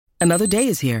Another day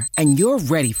is here, and you're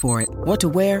ready for it. What to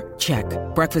wear? Check.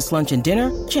 Breakfast, lunch, and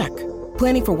dinner? Check.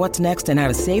 Planning for what's next and how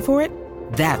to save for it?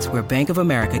 That's where Bank of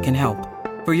America can help.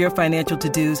 For your financial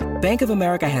to-dos, Bank of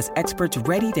America has experts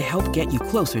ready to help get you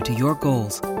closer to your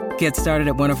goals. Get started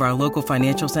at one of our local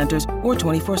financial centers or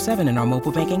 24/7 in our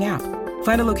mobile banking app.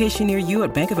 Find a location near you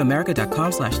at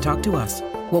bankofamerica.com/talktous.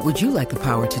 What would you like the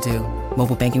power to do?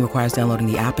 Mobile banking requires downloading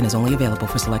the app and is only available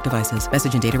for select devices.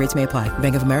 Message and data rates may apply.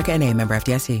 Bank of America N.A., member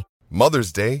FDIC.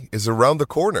 Mother's Day is around the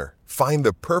corner. Find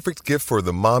the perfect gift for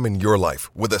the mom in your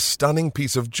life with a stunning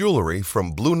piece of jewelry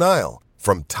from Blue Nile.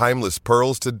 From timeless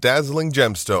pearls to dazzling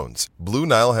gemstones, Blue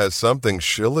Nile has something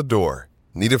she'll adore.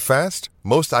 Need it fast?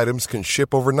 Most items can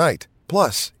ship overnight.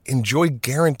 Plus, enjoy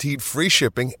guaranteed free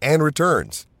shipping and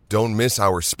returns. Don't miss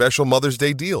our special Mother's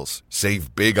Day deals.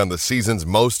 Save big on the season's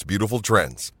most beautiful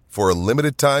trends. For a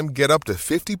limited time, get up to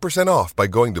 50% off by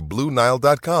going to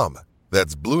BlueNile.com.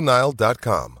 That's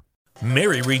BlueNile.com.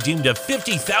 Mary redeemed a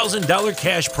 $50,000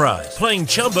 cash prize playing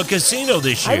Chumba Casino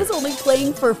this year. I was only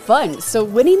playing for fun, so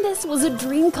winning this was a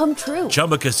dream come true.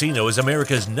 Chumba Casino is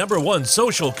America's #1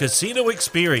 social casino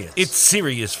experience. It's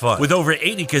serious fun. With over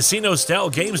 80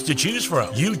 casino-style games to choose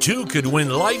from, you too could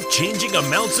win life-changing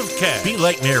amounts of cash. Be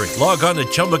like Mary. Log on to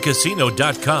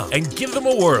ChumbaCasino.com and give them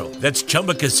a whirl. That's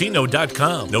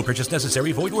ChumbaCasino.com. No purchase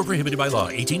necessary. Void or prohibited by law.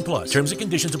 18+. Terms and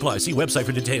conditions apply. See website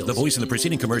for details. The voice in the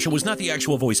preceding commercial was not the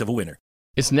actual voice of a winner.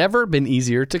 It's never been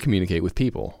easier to communicate with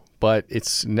people, but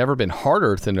it's never been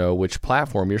harder to know which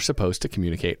platform you're supposed to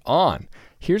communicate on.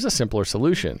 Here's a simpler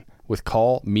solution. With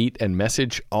call, meet, and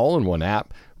message all in one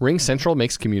app, RingCentral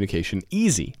makes communication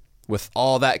easy. With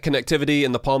all that connectivity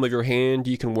in the palm of your hand,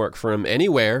 you can work from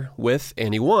anywhere with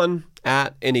anyone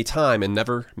at any time and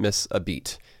never miss a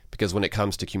beat. Because when it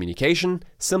comes to communication,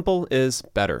 simple is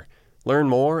better. Learn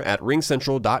more at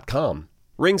ringcentral.com.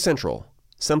 RingCentral.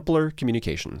 Simpler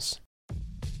communications.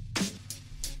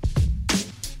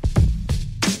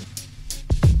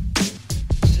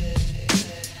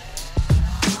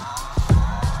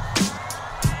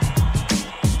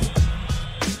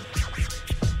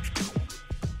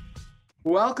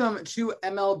 Welcome to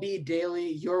MLB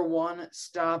Daily, your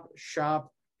one-stop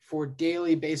shop for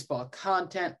daily baseball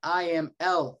content. I am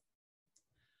LJ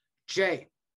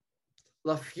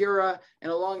LaFura,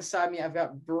 and alongside me, I've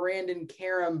got Brandon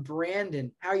Karam.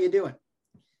 Brandon, how you doing?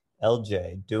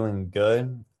 LJ, doing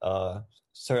good.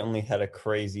 Certainly had a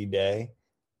crazy day,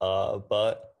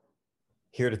 but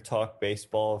here to talk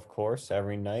baseball, of course,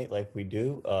 every night like we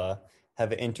do.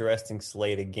 Have an interesting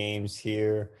slate of games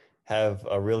here. Have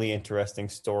a really interesting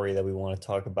story that we want to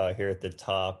talk about here at the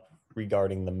top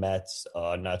regarding the Mets.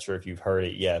 Not sure if you've heard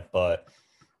it yet, but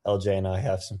LJ and I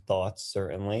have some thoughts,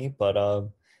 certainly.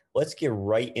 But let's get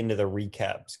right into the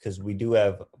recaps because we do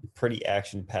have a pretty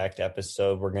action-packed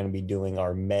episode. We're going to be doing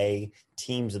our May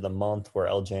teams of the month where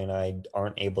LJ and I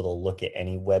aren't able to look at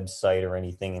any website or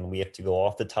anything, and we have to go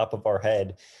off the top of our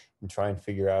head and try and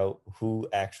figure out who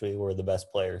actually were the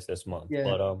best players this month. Yeah,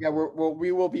 but,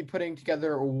 we will be putting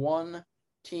together one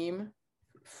team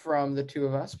from the two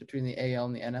of us between the AL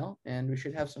and the NL, and we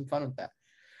should have some fun with that.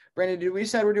 Brandon, did we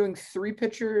decide we're doing 5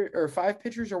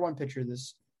 pitchers or 1 pitcher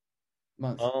this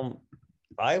month?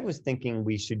 I was thinking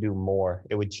we should do more.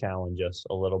 It would challenge us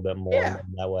a little bit more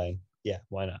in that way. Yeah,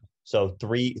 why not? So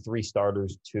three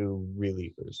starters, 2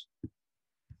 relievers.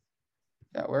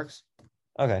 That works.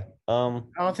 Okay. I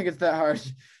don't think it's that hard,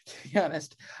 to be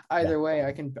honest. Either way,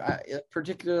 I can,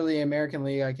 particularly American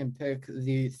League, I can pick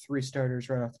the 3 starters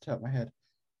right off the top of my head,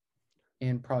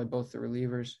 and probably both the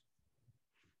relievers.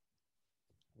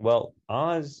 Well,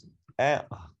 on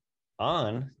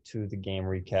to the game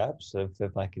recaps,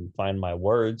 if I can find my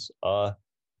words.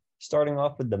 Starting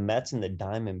off with the Mets and the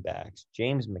Diamondbacks.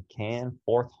 James McCann,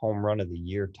 4th home run of the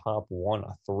year, top 1,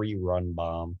 a 3-run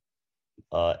bomb.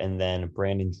 And then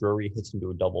Brandon Drury hits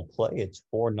into a double play. It's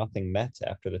 4-0 Mets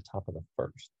after the top of the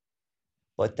first.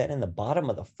 But then in the bottom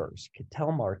of the first,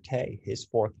 Ketel Marte, his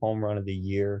 4th home run of the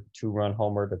year, 2-run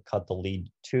homer to cut the lead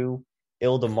to 2.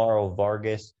 Ildemaro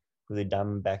Vargas, who the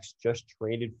Diamondbacks just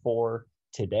traded for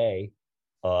today,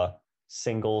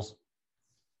 singles,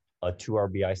 a 2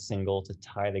 RBI single to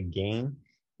tie the game.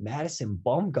 Madison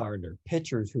Bumgarner,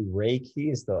 pitchers who rake. He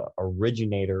is the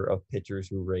originator of pitchers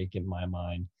who rake in my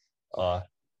mind. At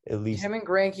least him and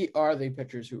Greinke are the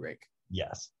pitchers who rake.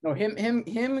 Yes. No, him,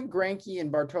 Greinke,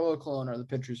 and Bartolo Colon are the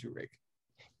pitchers who rake.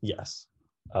 Yes.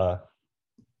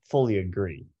 Fully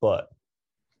agree. But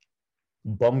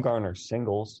Bumgarner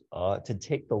singles to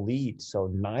take the lead. So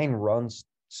 9 runs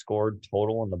scored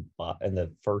total in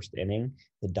the first inning.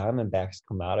 The Diamondbacks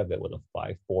come out of it with a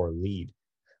 5-4 lead.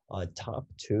 Top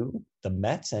two, the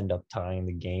Mets end up tying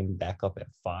the game back up at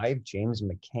 5. James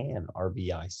McCann,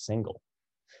 RBI single.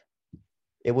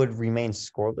 It would remain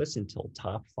scoreless until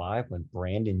top 5 when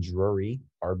Brandon Drury,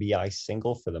 RBI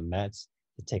single for the Mets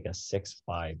to take a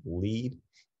 6-5 lead.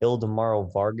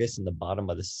 Ildemaro Vargas in the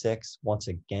bottom of the 6th once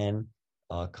again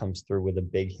comes through with a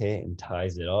big hit and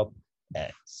ties it up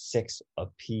at 6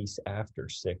 apiece after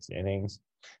 6 innings.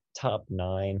 Top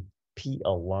 9, Pete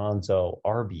Alonso,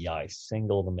 RBI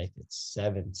single to make it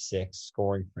 7-6,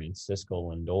 scoring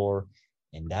Francisco Lindor.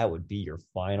 And that would be your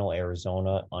final.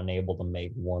 Arizona unable to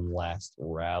make one last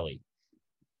rally.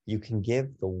 You can give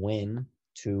the win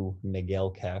to Miguel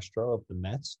Castro of the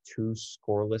Mets, 2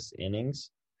 scoreless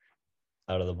innings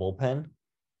out of the bullpen.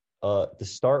 The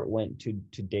start went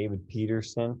to David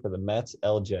Peterson for the Mets.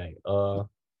 LJ,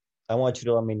 I want you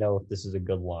to let me know if this is a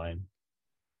good line.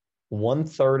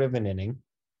 1/3 of an inning,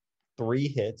 3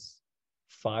 hits,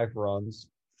 5 runs,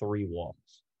 3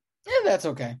 walks. Yeah, that's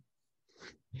okay.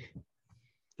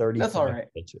 35 that's all right.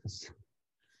 pitches.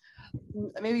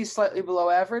 Maybe slightly below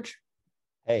average.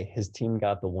 Hey, his team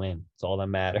got the win. It's all that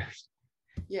matters.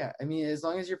 Yeah, I mean, as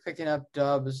long as you're picking up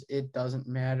dubs, it doesn't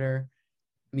matter.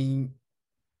 I mean,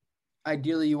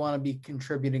 ideally, you want to be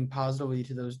contributing positively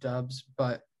to those dubs,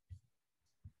 but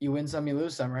you win some, you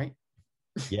lose some, right?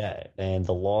 Yeah, and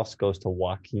the loss goes to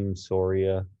Joaquin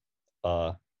Soria.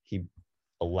 He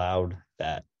allowed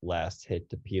that last hit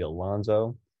to Pete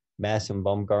Alonso. Madison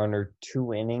Bumgarner,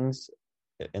 2 innings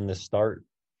in the start.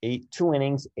 2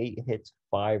 innings, 8 hits,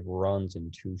 5 runs,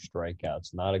 and 2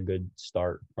 strikeouts. Not a good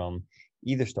start from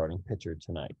either starting pitcher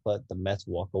tonight, but the Mets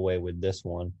walk away with this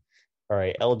one. All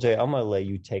right, LJ, I'm going to let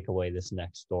you take away this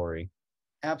next story.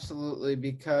 Absolutely,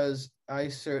 because I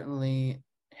certainly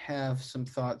have some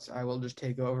thoughts. I will just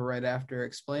take over right after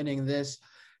explaining this.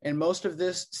 And most of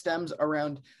this stems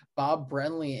around Bob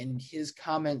Brenly and his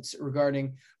comments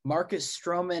regarding Marcus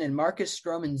Stroman and Marcus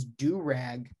Stroman's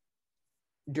do-rag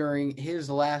during his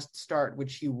last start,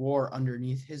 which he wore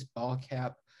underneath his ball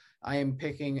cap. I am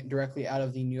picking directly out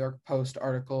of the New York Post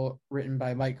article written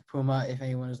by Mike Puma, if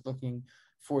anyone is looking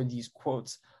for these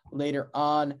quotes later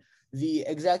on. The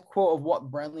exact quote of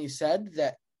what Brenly said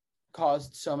that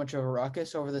caused so much of a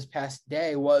ruckus over this past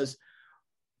day was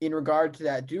in regard to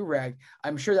that do-rag.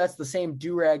 I'm sure that's the same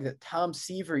do-rag that Tom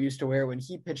Seaver used to wear when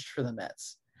he pitched for the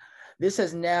Mets. This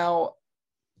has now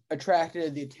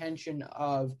attracted the attention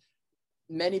of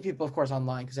many people, of course,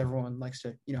 online, because everyone likes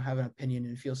to, have an opinion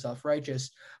and feel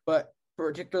self-righteous, but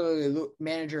particularly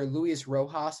manager Luis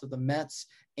Rojas of the Mets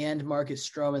and Marcus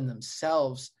Stroman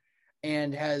themselves,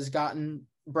 and has gotten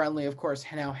Brenly, of course,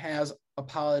 now has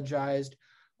apologized.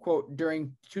 Quote,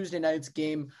 during Tuesday night's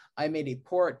game, I made a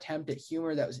poor attempt at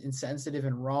humor that was insensitive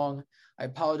and wrong. I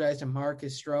apologize to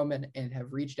Marcus Stroman and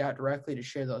have reached out directly to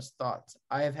share those thoughts.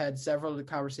 I have had several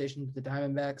conversations with the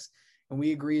Diamondbacks, and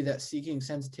we agree that seeking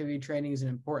sensitivity training is an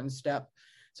important step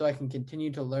so I can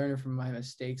continue to learn from my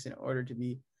mistakes in order to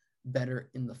be better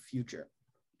in the future.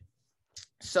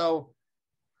 So,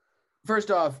 first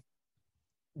off,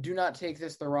 do not take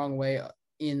this the wrong way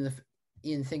in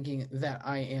thinking that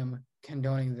I am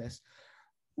condoning this.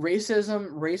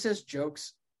 Racist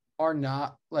jokes are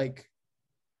not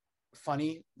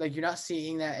funny. You're not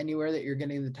seeing that anywhere that you're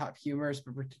getting the top humors,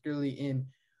 but particularly in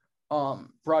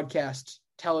broadcast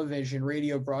television,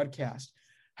 radio broadcast.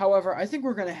 However, I think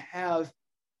we're going to have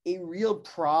a real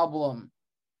problem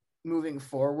moving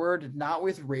forward, not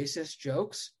with racist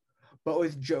jokes, but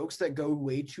with jokes that go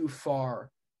way too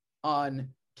far on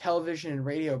television and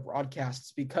radio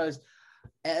broadcasts, because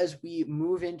as we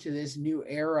move into this new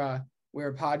era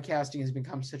where podcasting has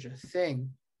become such a thing,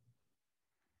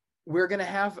 we're going to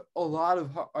have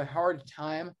a hard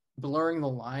time blurring the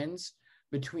lines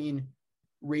between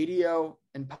radio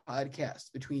and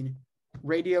podcast, between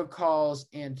radio calls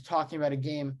and talking about a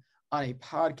game on a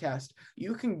podcast.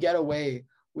 You can get away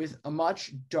with a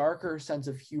much darker sense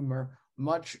of humor,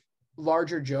 much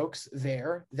larger jokes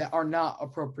there that are not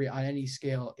appropriate on any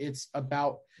scale. It's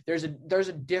about there's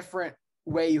a different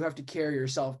way you have to carry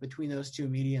yourself between those two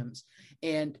mediums,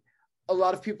 and a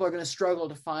lot of people are going to struggle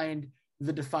to find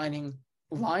the defining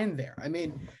line there. I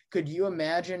mean, could you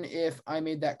imagine if I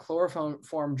made that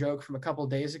chloroform joke from a couple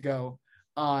days ago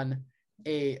on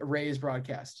a Rays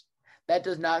broadcast? That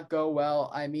does not go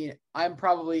well. I mean, I'm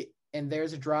probably, and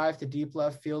there's a drive to deep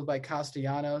left field by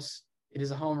Castellanos. It is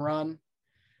a home run.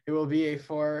 It will be a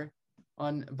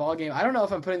 4-on ball game. I don't know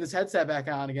if I'm putting this headset back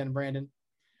on again, Brandon.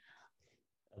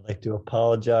 I'd like to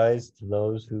apologize to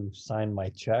those who signed my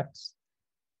checks.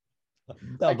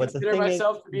 No, I but consider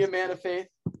myself to be a man of faith.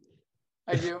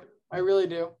 I do. I really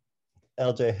do.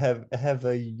 LJ, have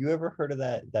you ever heard of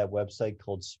that website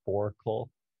called Sporcle?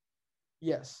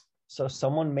 Yes. So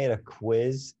someone made a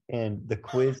quiz, and the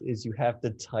quiz is you have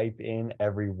to type in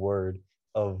every word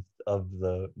of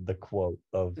the quote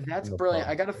of That's the brilliant.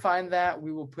 poem. I got to find that.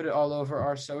 We will put it all over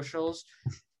our socials.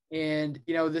 And,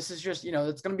 this is just,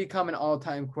 it's going to become an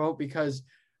all-time quote because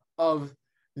of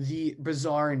the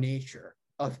bizarre nature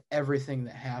of everything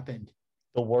that happened.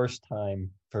 The worst time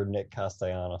for Nick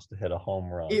Castellanos to hit a home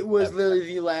run. It was ever.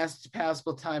 literally the last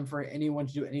passable time for anyone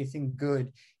to do anything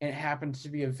good, and it happened to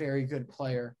be a very good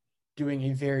player doing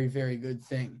a very, very good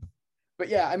thing. But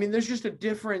yeah, I mean, there's just a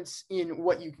difference in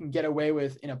what you can get away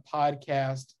with in a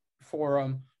podcast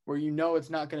forum where it's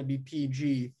not going to be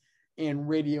PG, and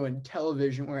radio and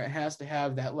television where it has to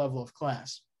have that level of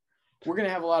class. We're going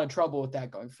to have a lot of trouble with that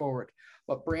going forward.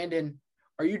 But Brandon,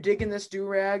 are you digging this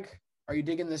do-rag? Are you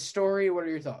digging this story? What are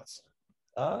your thoughts?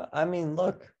 I mean,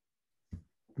 look,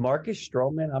 Marcus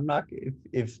Stroman. I'm not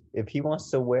if he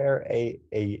wants to wear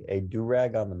a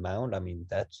do-rag on the mound. I mean,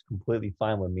 that's completely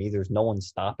fine with me. There's no one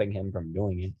stopping him from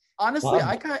doing it. Honestly,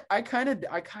 I kind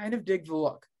of dig the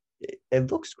look. It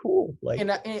looks cool. Like,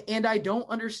 and I don't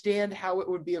understand how it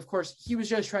would be. Of course, he was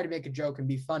just trying to make a joke and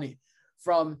be funny.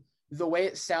 From the way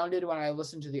it sounded when I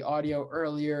listened to the audio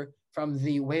earlier, from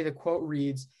the way the quote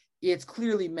reads, it's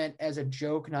clearly meant as a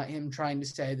joke, not him trying to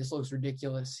say this looks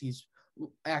ridiculous. He's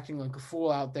acting like a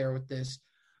fool out there with this.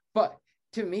 But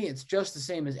to me, it's just the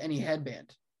same as any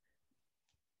headband.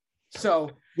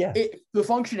 So yeah, the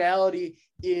functionality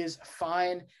is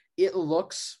fine. It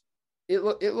looks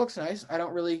nice.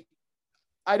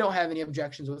 I don't have any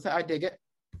objections with it. I dig it.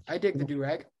 I dig the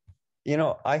do-rag.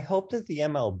 I hope that the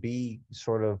MLB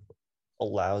sort of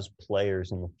allows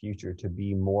players in the future to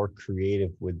be more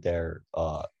creative with their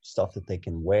stuff that they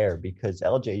can wear. Because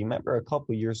LJ, you remember a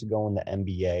couple years ago in the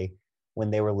NBA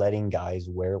when they were letting guys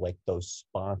wear like those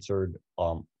sponsored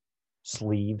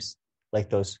sleeves, like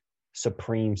those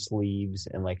Supreme sleeves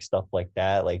and like stuff like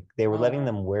that. Like they were letting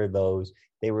them wear those.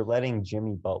 They were letting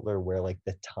Jimmy Butler wear like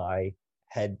the tie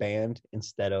headband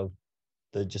instead of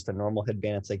just a normal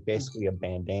headband. It's like basically a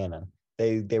bandana.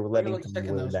 They were letting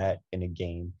him wear that in a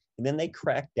game. And then they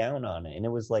cracked down on it. And it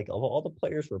was like all the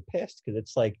players were pissed because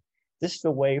it's like this is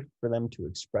a way for them to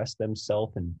express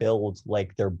themselves and build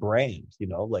like their brand,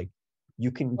 like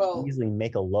you can easily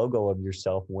make a logo of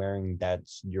yourself wearing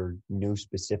that's your new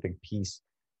specific piece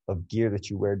of gear that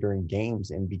you wear during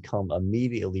games and become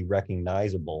immediately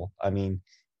recognizable. I mean,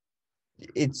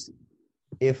 it's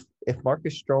if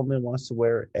Marcus Stroman wants to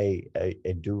wear a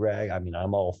do-rag, I mean,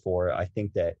 I'm all for it. I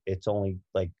think that it's only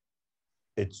like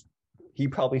he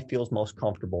probably feels most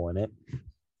comfortable in it.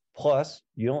 Plus,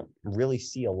 you don't really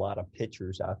see a lot of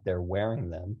pitchers out there wearing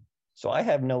them. So I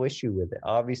have no issue with it.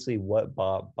 Obviously, what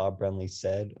Bob Brenly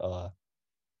said,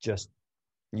 just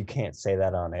you can't say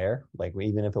that on air. Like,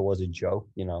 even if it was a joke,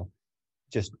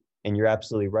 and you're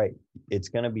absolutely right. It's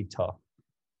going to be tough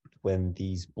when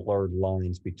these blurred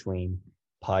lines between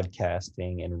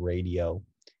podcasting and radio,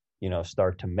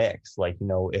 start to mix. Like,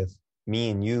 if me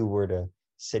and you were to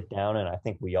sit down, and I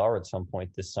think we are at some point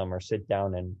this summer, sit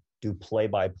down and do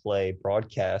play-by-play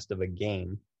broadcast of a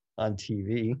game on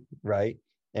TV, right?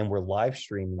 And we're live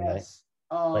streaming it.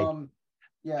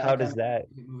 How does that,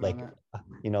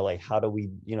 how do we,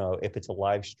 if it's a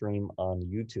live stream on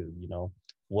YouTube,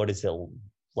 what is it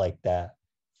like that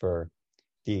for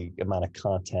the amount of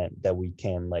content that we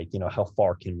can, how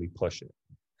far can we push it?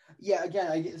 Yeah,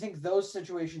 again, I think those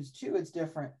situations too, it's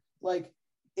different. Like,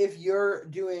 if you're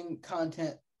doing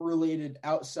content related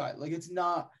outside, like it's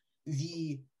not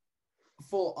the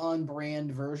full on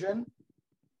brand version,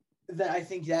 then I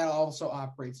think that also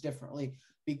operates differently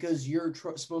because you're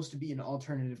supposed to be an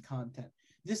alternative content.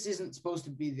 This isn't supposed to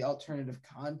be the alternative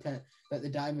content that the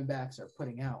Diamondbacks are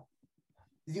putting out.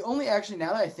 Now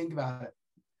that I think about it,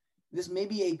 this may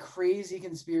be a crazy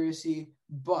conspiracy,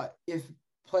 but if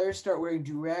players start wearing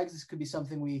do-rags, this could be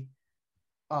something we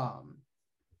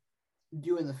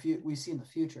we see in the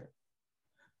future.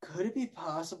 Could it be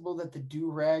possible that the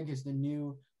do-rag is the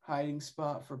new hiding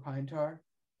spot for pine tar?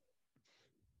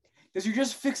 Because you're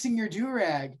just fixing your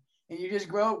do-rag and you just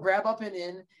grab up and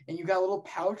in, and you got a little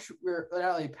pouch, not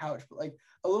really a pouch, but like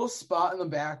a little spot in the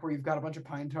back where you've got a bunch of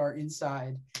pine tar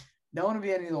inside. No one will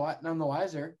be none the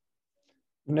wiser.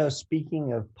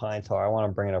 Speaking of pine tar, I want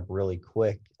to bring it up really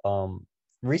quick.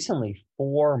 Recently,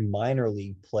 4 minor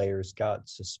league players got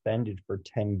suspended for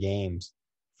 10 games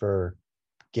for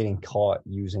getting caught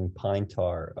using pine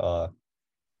tar.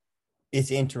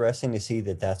 It's interesting to see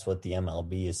that that's what the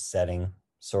MLB is setting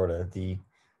sort of the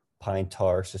pine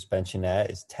tar suspension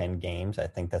at is 10 games. I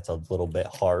think that's a little bit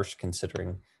harsh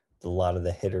considering a lot of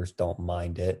the hitters don't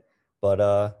mind it. But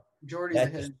Majority of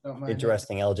the that's hitters don't mind it.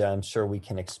 interesting, LJ. I'm sure we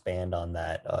can expand on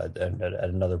that at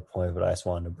another point, but I just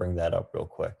wanted to bring that up real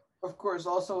quick. Of course,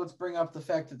 also let's bring up the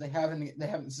fact that they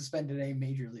haven't suspended any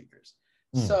major leaguers.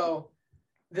 So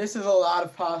this is a lot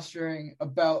of posturing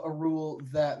about a rule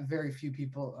that very few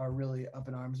people are really up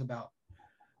in arms about.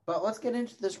 But let's get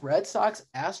into this Red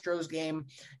Sox-Astros game.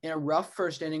 In a rough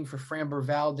first inning for Framber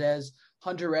Valdez,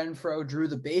 Hunter Renfroe drew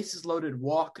the bases-loaded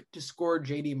walk to score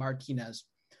J.D. Martinez.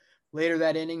 Later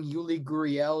that inning, Yuli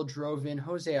Gurriel drove in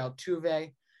Jose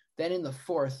Altuve. Then in the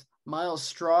fourth, Miles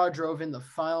Straw drove in the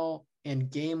final and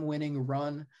game-winning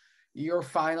run. Your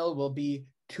final will be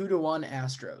 2-1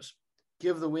 Astros.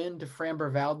 Give the win to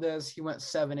Framber Valdez. He went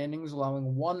 7 innings,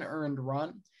 allowing 1 earned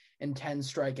run and 10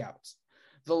 strikeouts.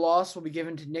 The loss will be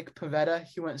given to Nick Pivetta.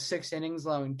 He went 6 innings,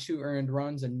 allowing 2 earned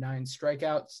runs and 9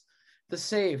 strikeouts. The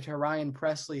save to Ryan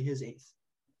Presley, his 8th.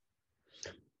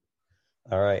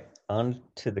 All right, on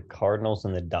to the Cardinals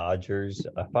and the Dodgers.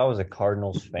 If I was a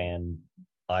Cardinals fan,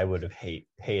 I would have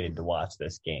hated to watch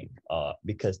this game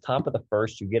because top of the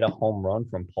first, you get a home run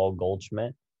from Paul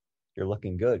Goldschmidt. You're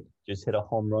looking good. Just hit a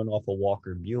home run off of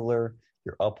Walker Buehler.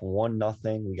 You're up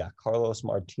 1-0. We got Carlos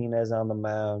Martinez on the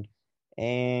mound.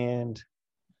 And,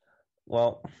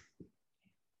 well,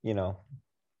 you know,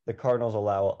 the Cardinals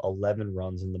allow 11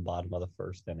 runs in the bottom of the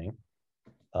first inning.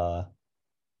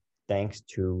 Thanks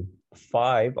to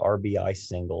 5 RBI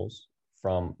singles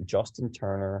from Justin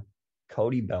Turner,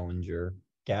 Cody Bellinger,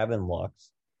 Gavin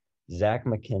Lux, Zach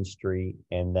McKinstry,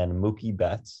 and then Mookie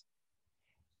Betts.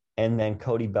 And then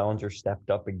Cody Bellinger stepped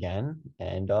up again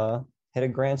and hit a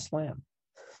grand slam.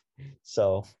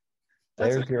 So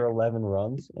there's your 11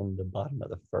 runs in the bottom of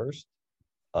the first.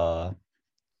 The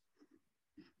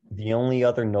only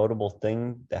other notable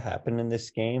thing that happened in this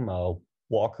game,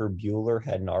 Walker Buehler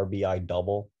had an RBI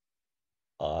double.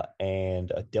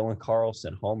 And Dylan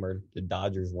Carlson homered. The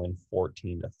Dodgers win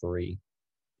 14-3.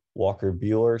 Walker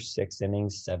Buehler, 6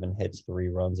 innings, 7 hits, 3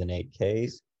 runs, and 8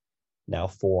 Ks. Now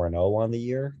 4-0 on the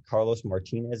year. Carlos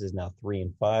Martinez is now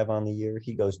 3-5 on the year.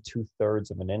 He goes 2/3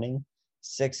 of an inning,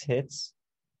 6 hits,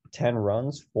 10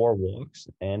 runs, 4 walks,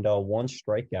 and 1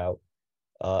 strikeout.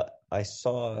 I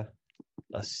saw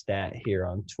a stat here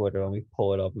on Twitter. Let me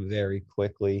pull it up very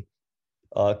quickly.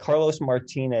 Carlos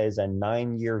Martinez, a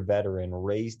 9-year veteran,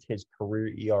 raised his career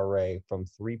ERA from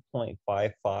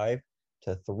 3.55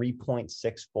 to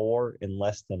 3.64 in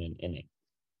less than an inning.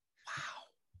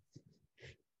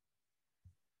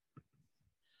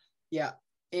 Yeah,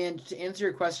 and to answer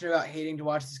your question about hating to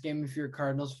watch this game if you're a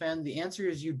Cardinals fan, the answer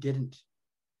is you didn't.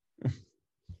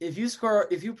 If you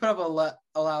put up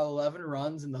allow 11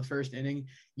 runs in the first inning,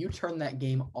 you turn that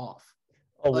game off.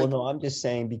 Oh, well, no, I'm just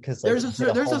saying because there's a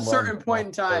certain point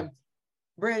in time,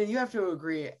 Brandon, you have to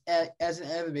agree, as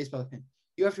an avid baseball fan,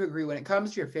 you have to agree when it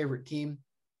comes to your favorite team,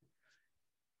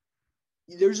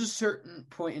 there's a certain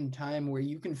point in time where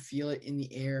you can feel it in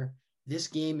the air. This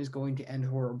game is going to end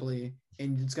horribly,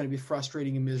 and it's going to be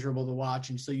frustrating and miserable to watch,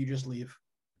 and so you just leave.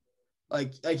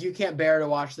 Like you can't bear to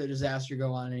watch the disaster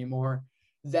go on anymore.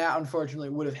 That, unfortunately,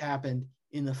 would have happened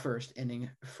in the first inning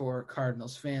for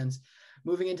Cardinals fans.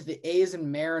 Moving into the A's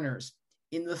and Mariners.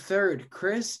 In the third,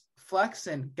 Chris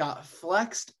Flexen got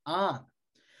flexed on.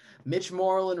 Mitch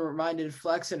Moreland reminded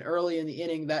Flexen early in the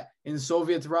inning that in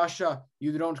Soviet Russia,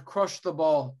 you don't crush the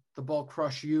ball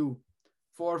crush you.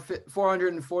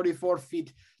 444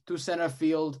 feet to center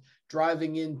field,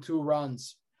 driving in 2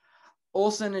 runs.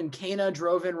 Olsen and Kana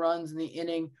drove in runs in the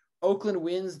inning. Oakland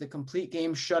wins the complete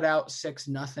game shutout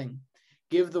 6-0.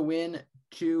 Give the win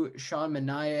to Sean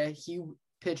Manaea. He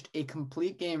pitched a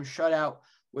complete game shutout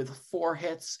with 4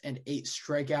 hits and 8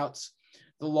 strikeouts.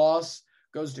 The loss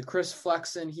goes to Chris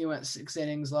Flexen. He went 6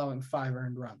 innings, allowing 5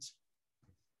 earned runs.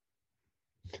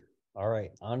 All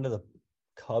right, on to the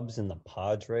Cubs and the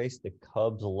Padres. The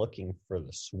Cubs looking for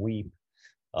the sweep.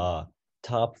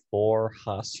 Top 4,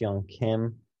 Ha-Seong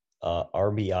Kim,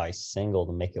 RBI single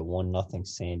to make it 1-0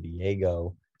 San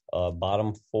Diego.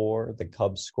 Bottom 4, the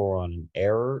Cubs score on an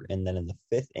error, and then in the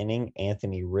 5th inning,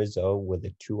 Anthony Rizzo with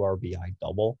a 2 RBI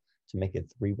double to make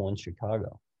it 3-1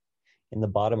 Chicago. In the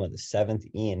bottom of the 7th,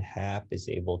 Ian Happ is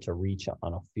able to reach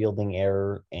on a fielding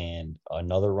error, and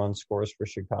another run scores for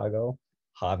Chicago.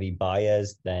 Javi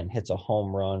Baez then hits a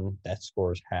home run that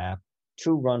scores Happ.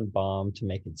 2-run bomb to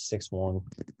make it 6-1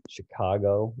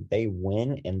 Chicago. They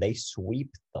win and they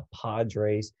sweep the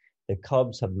Padres. The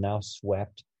Cubs have now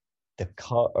swept the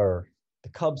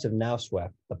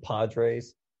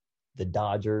Padres, the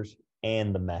Dodgers,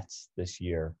 and the Mets this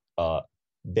year.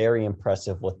 Very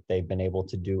impressive what they've been able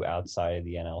to do outside of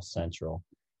the NL Central.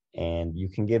 And you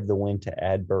can give the win to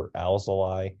Adbert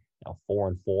Alzolay. Now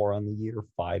 4-4 on the year,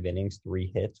 5 innings,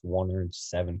 3 hits, 1 earned,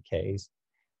 7 Ks.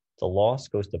 The loss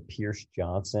goes to Pierce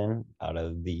Johnson out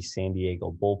of the San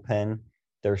Diego bullpen.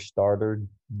 Their starter,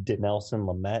 Dinelson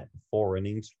Lamet, 4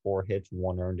 innings, 4 hits,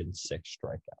 1 earned, and 6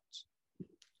 strikeouts.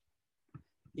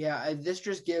 Yeah, this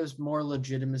just gives more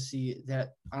legitimacy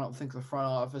that I don't think the front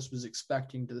office was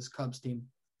expecting to this Cubs team.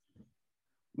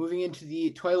 Moving into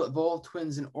the Toilet Bowl,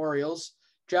 Twins and Orioles.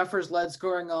 Jeffers led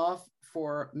scoring off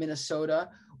for Minnesota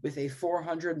with a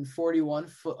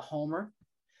 441-foot homer.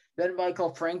 Then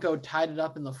Michael Franco tied it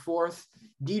up in the fourth.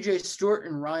 DJ Stewart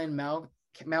and Ryan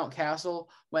Mountcastle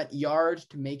went yard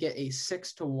to make it a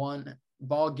 6-1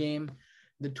 ball game.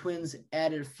 The Twins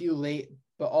added a few late,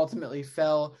 but ultimately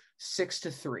fell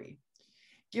 6-3.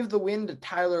 Give the win to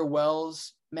Tyler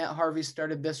Wells. Matt Harvey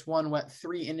started this one, went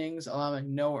 3 innings,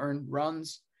 allowing no earned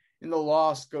runs. And the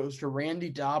loss goes to Randy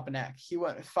Dobnak. He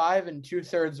went 5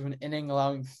 2/3 of an inning,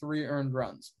 allowing 3 earned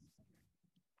runs.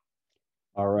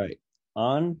 All right.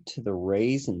 On to the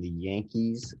Rays and the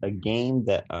Yankees, a game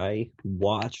that I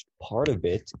watched part of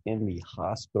it in the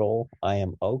hospital. I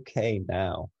am okay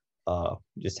now.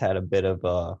 Just had a bit of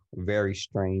a very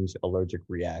strange allergic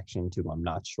reaction to I'm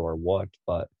not sure what,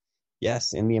 but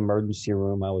yes, in the emergency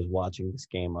room, I was watching this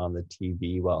game on the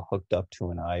TV while hooked up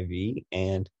to an IV,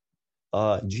 and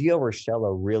Gio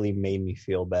Urshela really made me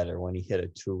feel better when he hit a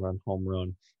 2-run home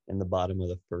run in the bottom of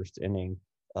the first inning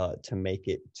to make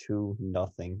it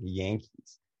 2-0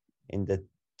 Yankees. In the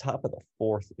top of the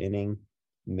fourth inning,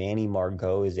 Manny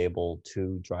Margot is able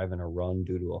to drive in a run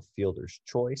due to a fielder's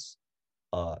choice.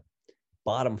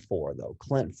 Bottom 4, though,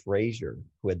 Clint Frazier,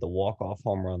 who had the walk-off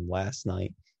home run last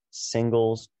night,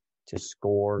 singles to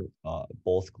score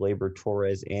both Gleyber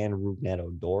Torres and Rougned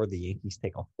Odor. The Yankees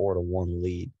take a 4-1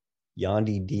 lead.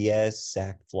 Yandy Diaz,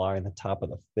 sac fly in the top of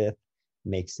the 5th,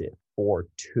 makes it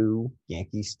 4-2.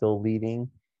 Yankees still leading.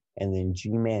 And then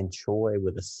G-Man Choi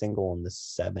with a single in the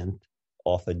 7th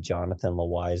off of Jonathan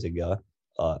Loaizaga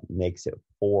makes it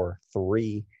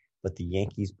 4-3. But the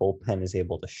Yankees bullpen is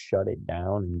able to shut it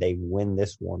down, and they win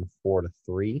this one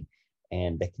 4-3.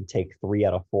 And they can take 3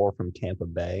 out of 4 from Tampa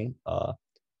Bay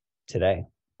today.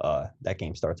 That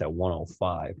game starts at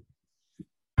 1:05.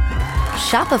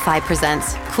 Shopify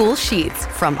presents cool sheets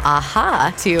from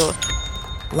AHA to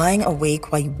lying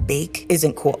awake while you bake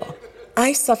isn't cool.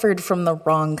 I suffered from the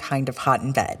wrong kind of hot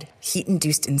in bed,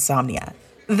 heat-induced insomnia.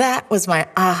 That was my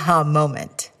aha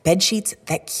moment. Bed sheets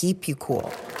that keep you cool.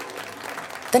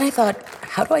 Then I thought,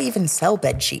 how do I even sell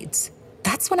bed sheets?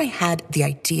 That's when I had the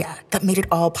idea that made it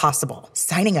all possible,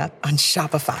 signing up on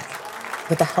Shopify.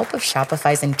 With the help of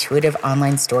Shopify's intuitive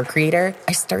online store creator,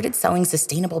 I started selling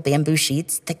sustainable bamboo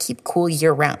sheets that keep cool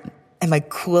year-round. And my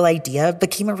cool idea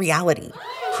became a reality.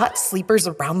 Hot sleepers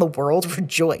around the world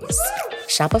rejoice.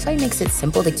 Shopify makes it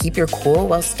simple to keep your cool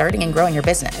while starting and growing your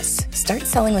business. Start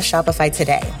selling with Shopify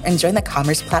today and join the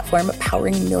commerce platform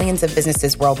powering millions of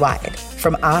businesses worldwide.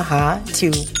 From AHA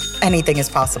to anything is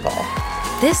possible.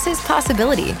 This is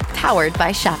Possibility, powered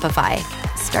by Shopify.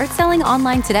 Start selling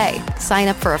online today. Sign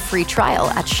up for a free trial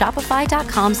at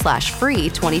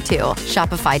shopify.com/free22.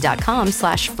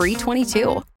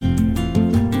 Shopify.com/free22.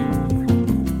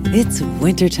 It's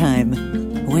wintertime.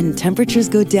 When temperatures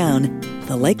go down,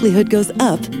 the likelihood goes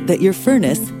up that your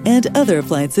furnace and other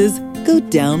appliances go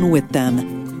down with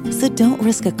them. So don't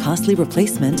risk a costly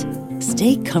replacement.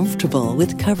 Stay comfortable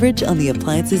with coverage on the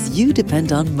appliances you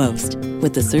depend on most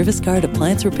with the Service Guard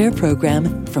Appliance Repair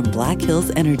Program from Black Hills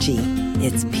Energy.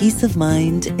 It's peace of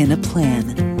mind in a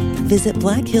plan. Visit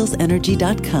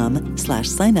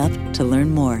blackhillsenergy.com/sign up to learn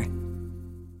more.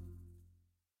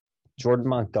 Jordan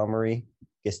Montgomery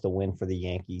gets the win for the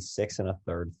Yankees, 6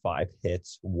 1/3, 5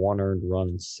 hits, 1 earned run,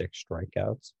 and 6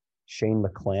 strikeouts. Shane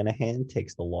McClanahan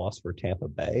takes the loss for Tampa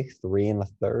Bay, 3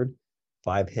 1/3,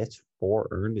 5 hits, 4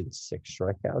 earned, and 6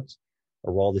 strikeouts.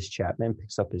 Aroldis Chapman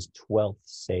picks up his 12th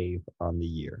save on the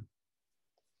year.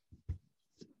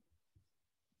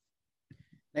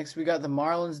 Next, we got the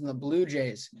Marlins and the Blue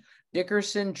Jays.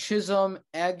 Dickerson, Chisholm,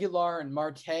 Aguilar, and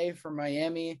Marte for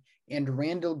Miami, and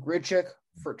Randall Grichuk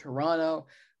for Toronto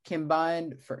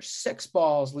combined for 6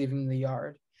 balls leaving the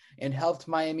yard and helped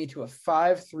Miami to a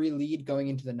 5-3 lead going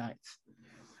into the 9th.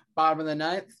 Bottom of the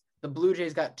 9th, the Blue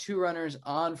Jays got 2 runners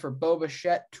on for Bo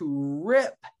Bichette to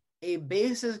rip a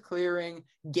bases-clearing,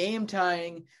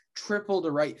 game-tying triple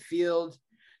to right field.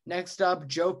 Next up,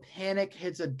 Joe Panik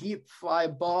hits a deep fly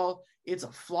ball. It's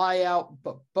a fly out,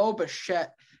 but Bo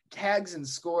Bichette tags and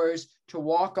scores to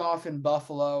walk off in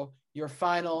Buffalo. Your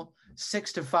final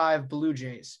 6-5 Blue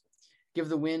Jays. Give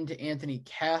the win to Anthony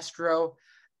Castro.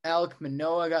 Alek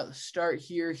Manoah got the start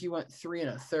here. He went 3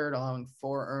 1/3, allowing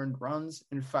 4 earned runs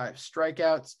and 5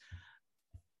 strikeouts.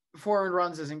 4 earned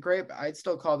runs isn't great, but I'd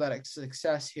still call that a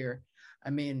success here. I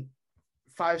mean,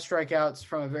 5 strikeouts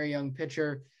from a very young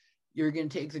pitcher. You're going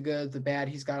to take the good, the bad.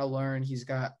 He's got to learn. He's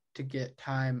got to get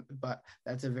time, but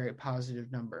that's a very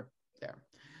positive number there.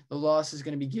 The loss is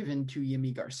going to be given to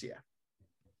Yimi Garcia.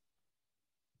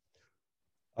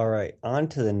 All right, on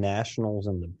to the Nationals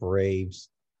and the Braves.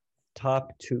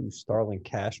 Top 2, Starlin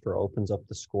Castro opens up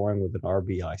the scoring with an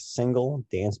RBI single.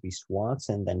 Dansby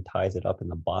Swanson then ties it up in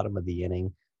the bottom of the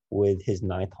inning with his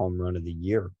 9th home run of the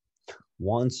year.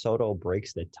 Juan Soto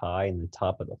breaks the tie in the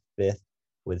top of the 5th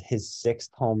with his 6th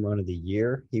home run of the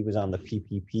year. He was on the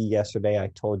PPP yesterday. I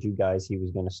told you guys he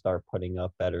was going to start putting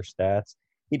up better stats.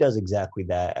 He does exactly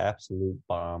that. Absolute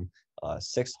bomb.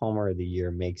 6th homer of the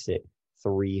year makes it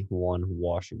 3-1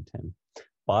 Washington.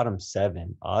 Bottom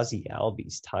 7, Ozzie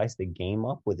Albies ties the game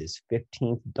up with his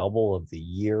 15th double of the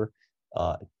year.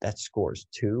 That scores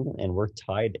 2, and we're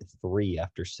tied at 3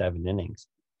 after 7 innings.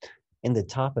 In the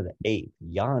top of the 8th,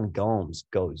 Yan Gomes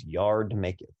goes yard to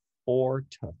make it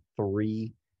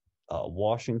 4-3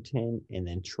 Washington, and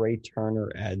then Trey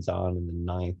Turner adds on in the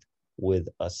 9th with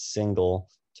a single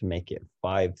to make it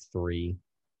 5-3.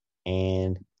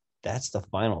 And that's the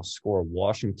final score.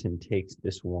 Washington takes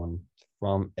this one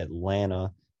from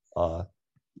Atlanta.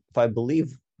 If I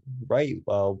believe right,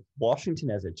 Washington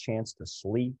has a chance to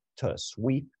sweep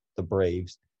the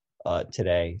Braves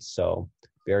today. So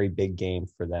very big game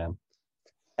for them.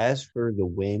 As for the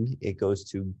win, it goes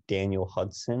to Daniel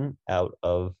Hudson out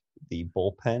of the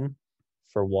bullpen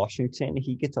for Washington.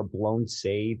 He gets a blown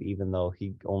save, even though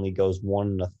he only goes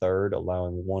 1 1/3,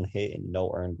 allowing 1 hit and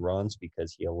no earned runs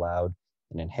because he allowed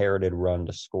an inherited run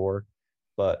to score.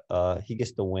 But he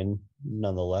gets the win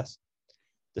nonetheless.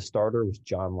 The starter was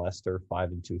John Lester, 5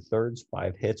 2/3,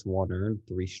 5 hits, 1 earned,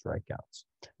 3 strikeouts.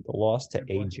 The loss to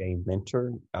A.J.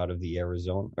 Minter out of the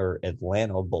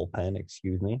Atlanta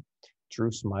bullpen,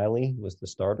 Drew Smiley was the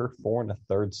starter, 4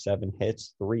 1/3, 7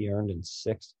 hits, 3 earned, and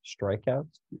 6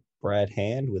 strikeouts. Brad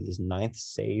Hand with his 9th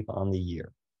save on the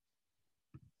year.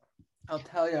 I'll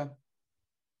tell you,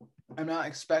 I'm not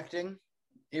expecting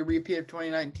a repeat of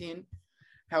 2019.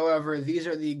 However, these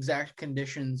are the exact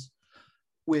conditions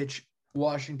which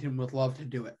Washington would love to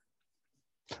do it.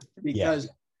 Because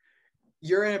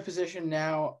you're in a position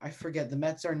now, I forget, the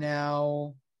Mets are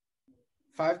now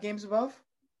 5 games above?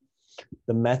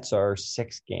 The Mets are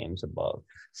 6 games above.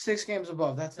 6 games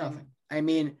above. That's nothing. I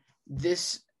mean,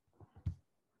 this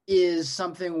is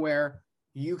something where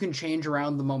you can change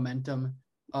around the momentum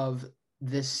of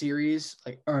this series.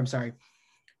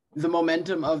 The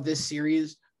momentum of this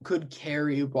series could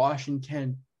carry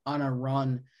Washington on a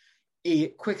run. A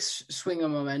quick swing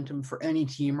of momentum for any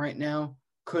team right now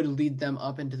could lead them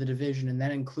up into the division, and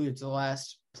that includes the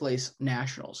last place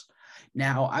Nationals.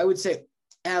 Now, I would say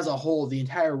as a whole, the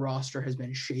entire roster has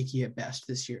been shaky at best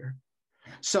this year.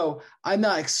 So I'm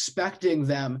not expecting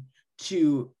them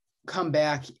to come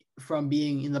back from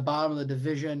being in the bottom of the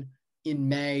division in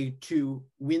May to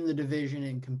win the division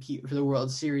and compete for the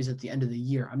World Series at the end of the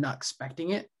year. I'm not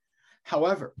expecting it.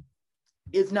 However,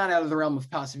 it's not out of the realm of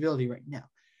possibility right now.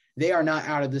 They are not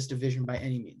out of this division by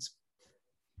any means.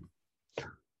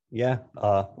 Yeah,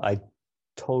 I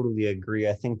totally agree.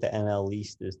 I think the NL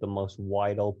East is the most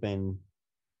wide open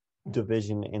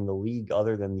division in the league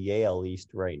other than the AL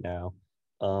East right now.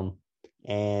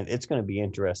 And it's going to be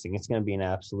interesting. It's going to be an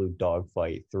absolute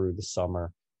dogfight through the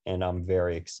summer, and I'm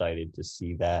very excited to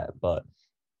see that. But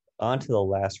on to the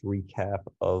last recap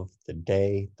of the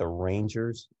day. The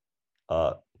Rangers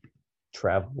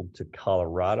traveled to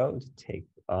Colorado to take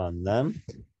on them,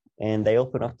 and they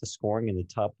open up the scoring in the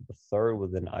top of the 3rd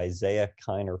with an Isaiah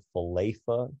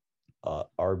Kiner-Falefa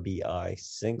RBI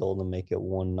single to make it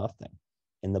 1-0.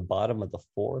 In the bottom of the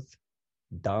 4th,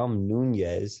 Dom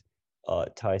Nunez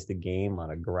ties the game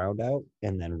on a ground out,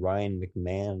 and then Ryan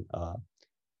McMahon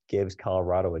gives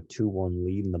Colorado a 2-1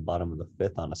 lead in the bottom of the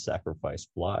 5th on a sacrifice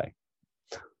fly.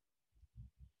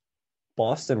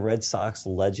 Boston Red Sox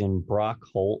legend Brock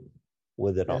Holt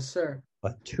with a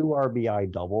 2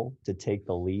 RBI double to take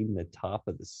the lead in the top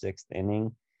of the 6th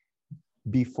inning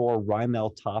before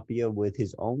Raimel Tapia with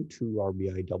his own 2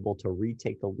 RBI double to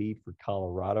retake the lead for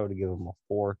Colorado to give them a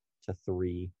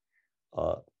 4-3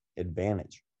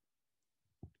 advantage.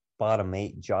 Bottom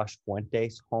 8, Josh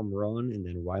Fuentes home run, and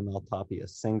then Raimel Tapia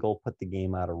single put the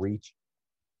game out of reach.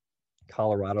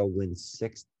 Colorado wins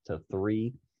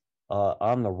 6-3.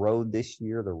 On the road this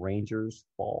year, the Rangers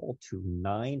fall to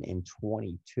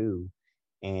 9-22,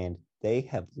 and they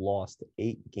have lost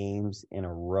 8 games in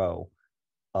a row.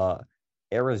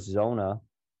 Arizona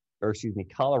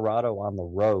Colorado on the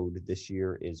road this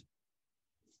year is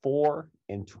 4-22.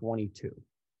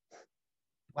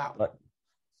 Wow. But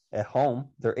at home,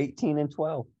 they're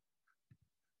 18-12.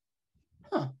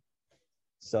 Huh.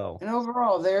 So. And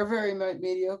overall, they're very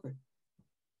mediocre.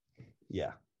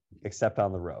 Yeah, except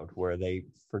on the road where they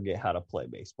forget how to play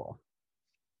baseball.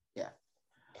 Yeah.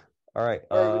 All right.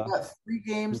 We've got 3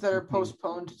 games that are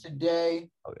postponed today.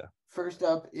 Oh, yeah. First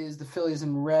up is the Phillies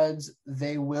and Reds.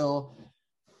 They will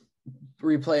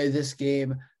replay this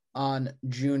game on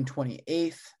June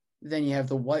 28th. Then you have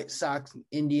the White Sox and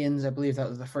Indians. I believe that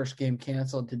was the first game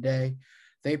canceled today.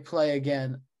 They play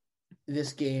again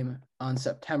this game on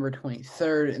September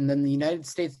 23rd. And then the United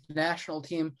States national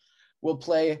team will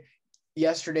play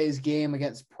yesterday's game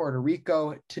against Puerto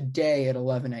Rico today at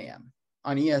 11 a.m.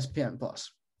 on ESPN+.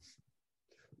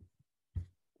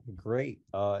 Great.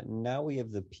 Now we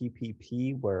have the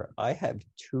PPP where I have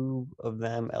 2 of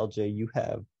them. LJ, you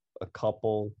have a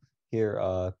couple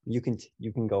here. You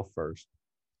can go first.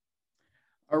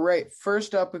 All right.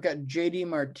 First up, we've got JD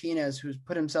Martinez, who's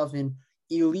put himself in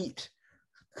elite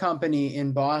company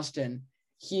in Boston.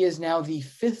 He is now the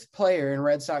 5th player in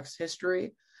Red Sox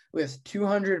history with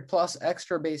 200+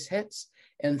 extra base hits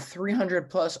and 300+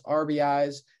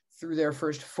 RBIs through their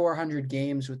first 400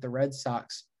 games with the Red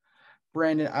Sox.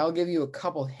 Brandon, I'll give you a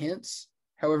couple hints.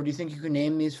 However, do you think you can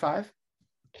name these 5?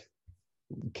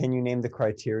 Can you name the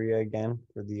criteria again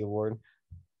for the award?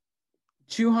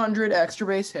 200 extra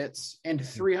base hits and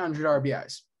 300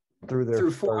 RBIs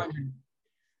through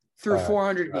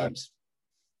 400 games.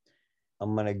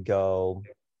 I'm gonna go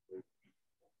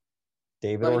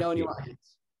David Ortiz.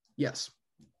 Yes.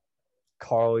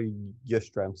 Carl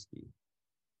Yastrzemski.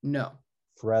 No.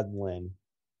 Fred Lynn.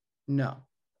 No.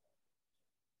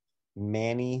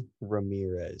 Manny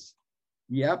Ramirez.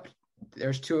 Yep.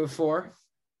 There's 2 of 4.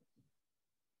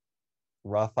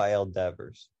 Rafael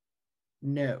Devers.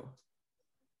 No.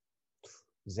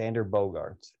 Xander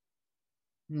Bogaerts.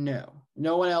 No.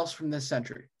 No one else from this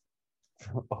century.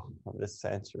 This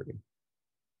century.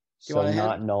 So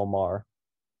not Nomar.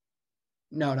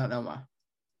 No, not Nomar.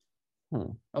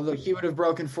 Although he would have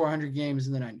broken 400 games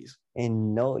in the 90s.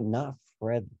 And no, not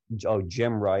Fred. Oh,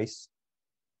 Jim Rice.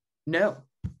 No.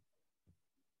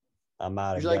 I'm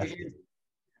out of here.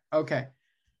 Okay.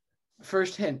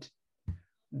 First hint.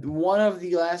 One of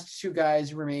the last 2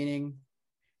 guys remaining,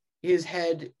 his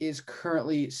head is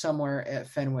currently somewhere at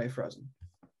Fenway frozen.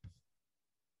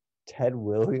 Ted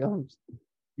Williams?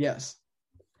 Yes.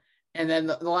 And then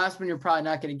the last one you're probably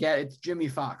not going to get, it's Jimmy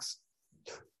Fox.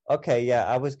 Okay, yeah,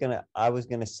 I was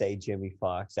gonna say Jimmy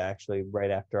Fox actually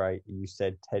right after you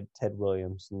said Ted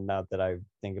Williams. Not that I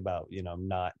think about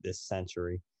not this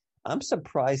century. I'm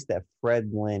surprised that Fred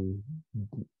Lynn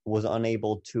was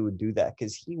unable to do that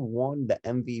because he won the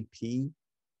MVP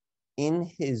in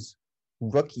his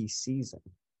rookie season.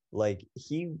 Like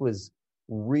he was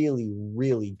really,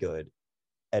 really good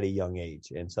at a young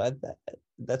age, and so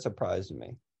that surprised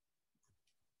me.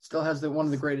 Still has one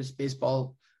of the greatest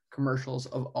baseball commercials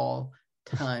of all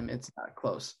time. It's not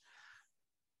close.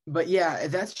 But yeah,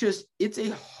 it's a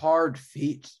hard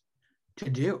feat to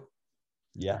do.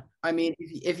 Yeah. I mean,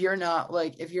 if you're not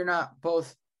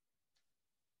both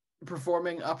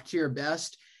performing up to your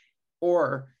best,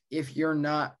 or if you're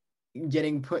not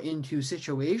getting put into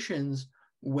situations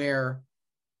where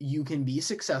you can be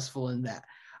successful in that.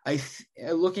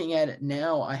 Looking at it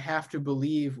now, I have to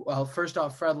believe, well, first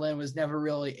off, Fred Lynn was never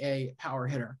really a power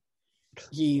hitter.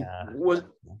 He was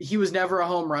never a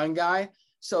home run guy,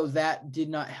 so that did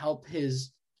not help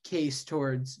his case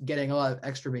towards getting a lot of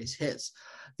extra base hits.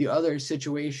 The other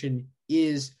situation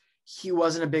is he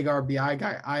wasn't a big RBI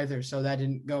guy either, so that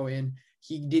didn't go in.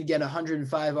 He did get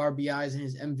 105 RBIs in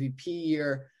his MVP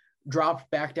year, dropped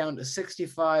back down to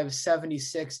 65,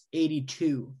 76,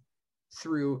 82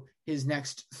 through his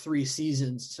next 3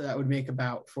 seasons. So that would make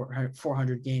about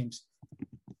 400 games,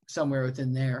 somewhere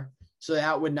within there. So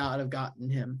that would not have gotten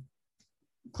him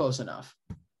close enough.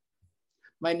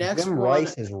 My next Jim one,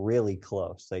 Rice is really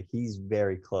close. Like he's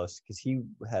very close because he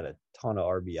had a ton of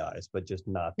RBIs, but just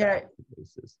not that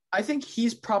bases. I think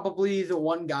he's probably the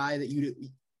one guy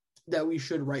that we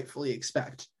should rightfully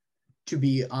expect to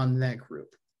be on that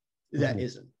group that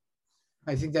isn't.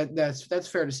 I think that's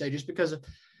fair to say, just because of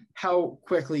how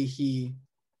quickly he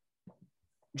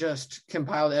just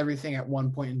compiled everything at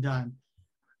one point in time.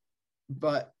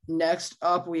 But next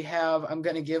up I'm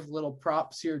going to give little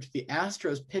props here to the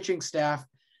Astros pitching staff.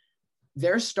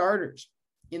 Their starters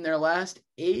in their last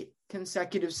 8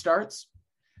 consecutive starts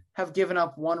have given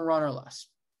up 1 run or less.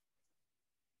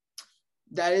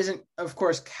 That isn't, of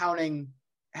course, counting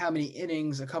how many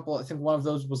innings, I think one of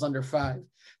those was under 5.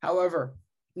 However,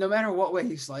 no matter what way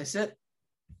you slice it,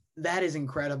 that is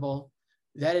incredible.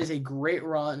 That is a great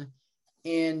run,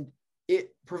 and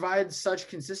it provides such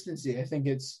consistency. I think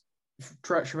it's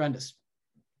tremendous.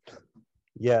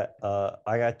 Yeah,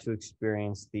 I got to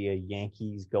experience the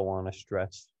Yankees go on a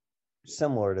stretch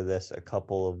similar to this a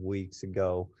couple of weeks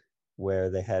ago, where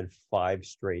they had 5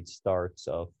 straight starts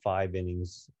of 5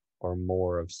 innings or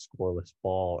more of scoreless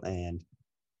ball, and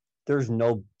there's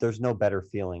no better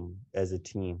feeling as a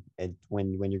team. And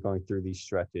when you're going through these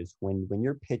stretches, when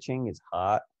your pitching is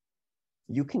hot,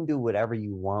 you can do whatever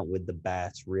you want with the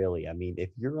bats, really. I mean, if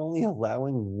you're only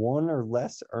allowing 1 or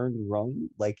less earned run,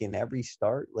 like in every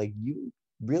start, like you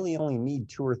really only need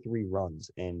 2 or 3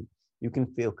 runs, and you can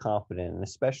feel confident. And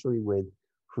especially with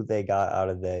who they got out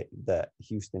of the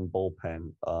Houston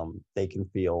bullpen, they can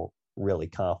feel really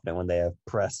confident when they have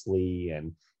Presley,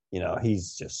 and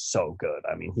he's just so good.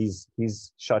 I mean,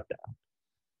 he's shut down.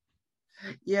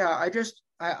 Yeah,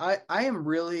 I am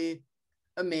really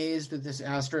amazed with this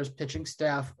Astros pitching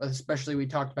staff, especially we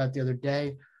talked about the other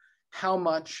day, how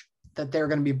much that they're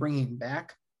going to be bringing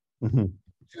back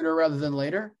sooner rather than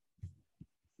later.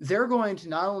 They're going to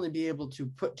not only be able to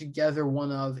put together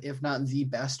one of, if not the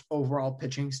best overall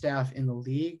pitching staff in the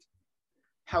league,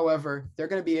 however, they're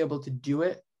going to be able to do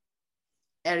it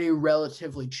at a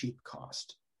relatively cheap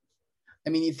cost.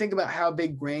 I mean, you think about how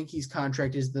big Greinke's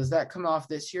contract is. Does that come off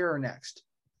this year or next?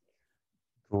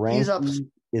 Greinke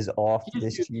is off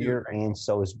this year, and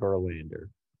so is Verlander.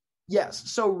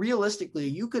 Yes. So realistically,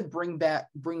 you could bring back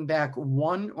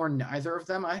one or neither of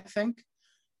them, I think,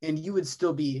 and you would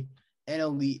still be an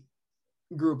elite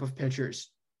group of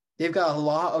pitchers. They've got a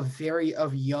lot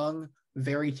of young,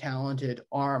 very talented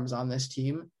arms on this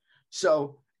team.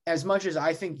 So as much as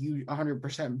I think you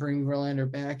 100% bring Verlander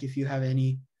back if you have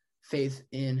any faith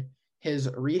in his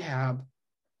rehab,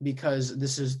 because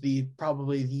this is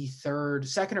probably the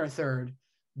second or third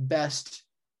best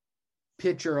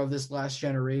pitcher of this last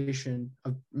generation,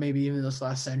 of maybe even this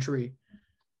last century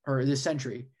or this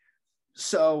century.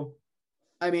 So,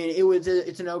 I mean,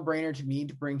 it's a no-brainer to me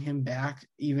to bring him back,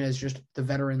 even as just the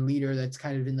veteran leader that's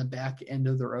kind of in the back end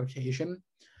of the rotation.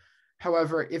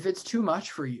 However, if it's too much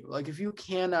for you, like if you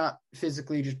cannot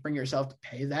physically just bring yourself to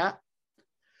pay that,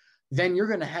 then you're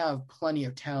going to have plenty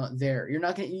of talent there. You're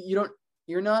not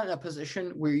in a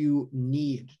position where you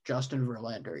need Justin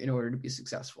Verlander in order to be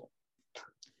successful.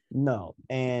 No.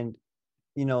 And,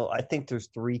 I think there's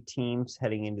 3 teams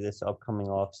heading into this upcoming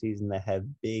offseason that have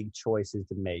big choices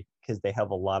to make because they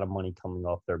have a lot of money coming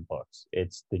off their books.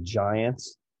 It's the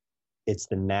Giants, it's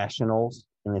the Nationals,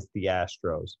 and it's the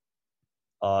Astros.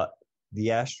 The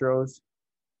Astros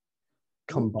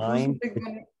combined.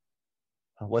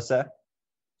 What's that?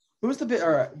 Who's the big? All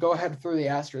right, go ahead through the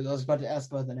Astros. I was about to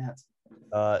ask about the Nats.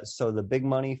 So the big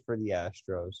money for the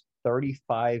Astros,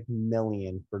 $35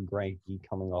 million for Greinke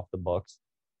coming off the books,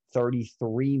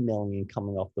 $33 million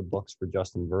coming off the books for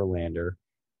Justin Verlander.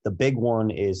 The big one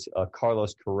is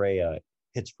Carlos Correa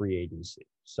hits free agency.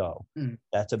 So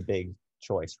that's a big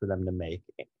choice for them to make.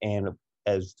 And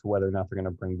as to whether or not they're going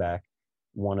to bring back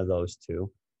one of those two.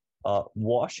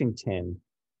 Washington.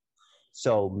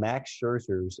 So Max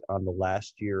Scherzer's on the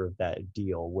last year of that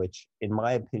deal, which in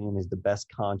my opinion is the best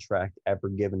contract ever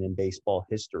given in baseball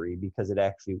history because it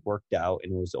actually worked out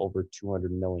and it was over $200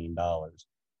 million.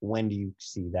 When do you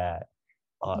see that?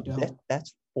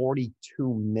 That's $42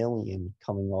 million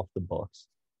coming off the books.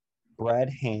 Brad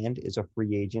Hand is a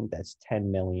free agent. That's $10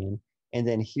 million. And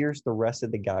then here's the rest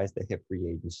of the guys that hit free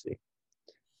agency.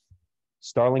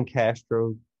 Starlin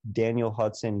Castro, Daniel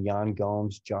Hudson, Yan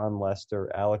Gomes, John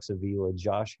Lester, Alex Avila,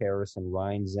 Josh Harrison,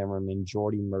 Ryan Zimmerman,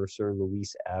 Jordy Mercer,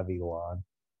 Luis Avilan,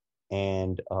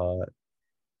 and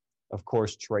of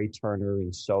course Trey Turner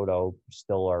and Soto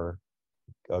still are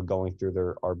going through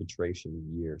their arbitration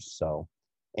years. So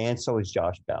is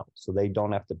Josh Bell. So they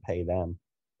don't have to pay them,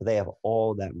 but they have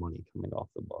all that money coming off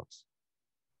the books.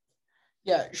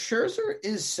 Yeah, Scherzer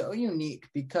is so unique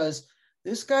because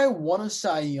this guy won a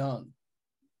Cy Young,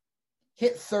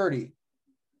 hit 30,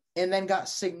 and then got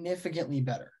significantly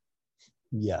better.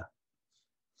 Yeah.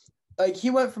 Like, he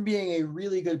went from being a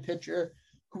really good pitcher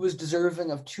who was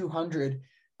deserving of 200,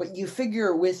 but you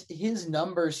figure with his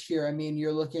numbers here, I mean,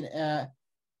 you're looking at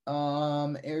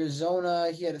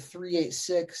Arizona, he had a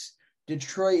 3.86,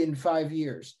 Detroit in 5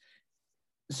 years.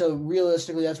 So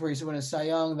realistically, that's where he's winning a Cy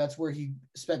Young. That's where he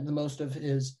spent the most of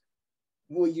his,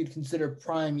 what you'd consider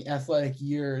prime athletic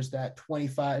years, that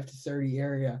 25 to 30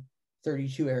 area.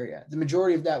 32 area. The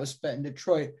majority of that was spent in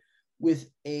Detroit with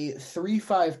a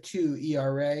 3.52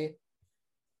 ERA.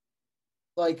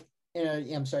 Like,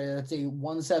 that's a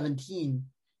 1.17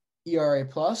 ERA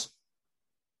plus.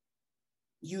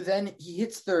 He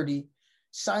hits 30,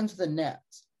 signs with the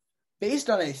Nats. Based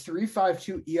on a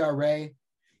 3.52 ERA,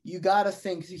 you got to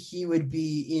think that he would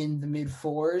be in the mid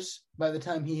fours by the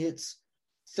time he hits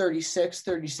 36,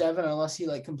 37, unless he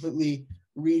completely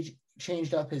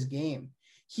changed up his game.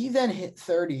 He then hit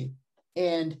 30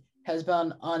 and has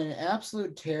been on an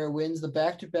absolute tear, wins the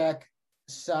back-to-back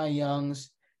Cy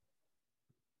Youngs.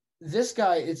 This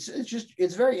guy,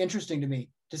 it's very interesting to me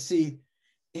to see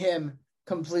him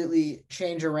completely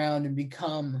change around and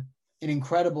become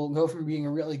go from being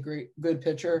a really good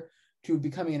pitcher to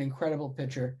becoming an incredible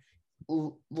pitcher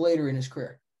later in his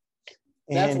career.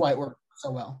 That's why it worked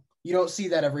so well. You don't see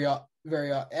that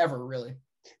ever really.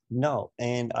 No,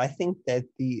 and I think that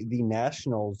the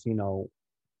Nationals,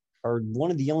 are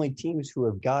one of the only teams who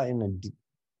have gotten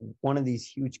one of these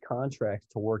huge contracts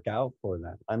to work out for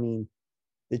them. I mean,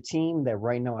 the team that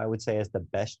right now I would say has the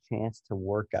best chance to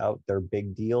work out their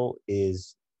big deal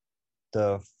is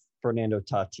the Fernando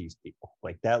Tatis people.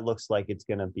 That looks like it's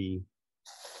going to be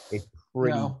a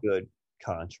pretty good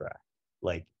contract,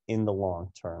 in the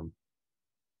long term.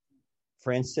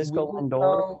 Francisco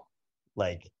Lindor,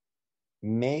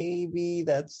 maybe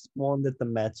that's one that the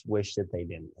Mets wish that they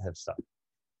didn't have signed.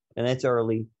 And it's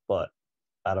early, but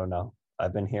I don't know.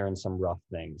 I've been hearing some rough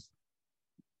things.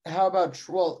 How about,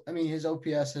 his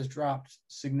OPS has dropped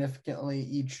significantly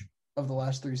each of the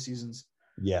last 3 seasons.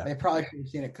 Yeah. They probably should have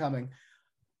seen it coming.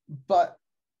 But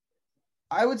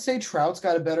I would say Trout's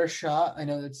got a better shot. I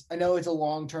know it's a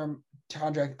long-term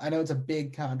contract. I know it's a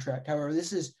big contract. However,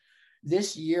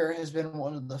 this year has been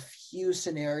one of the few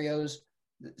situations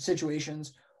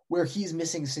where he's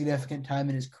missing significant time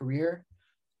in his career.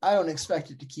 I don't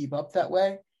expect it to keep up that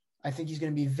way. I think he's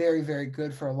going to be very, very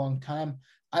good for a long time.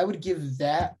 I would give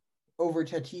that over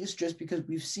Tatis just because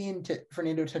we've seen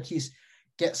Fernando Tatis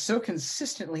get so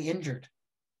consistently injured.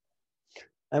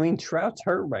 I mean, Trout's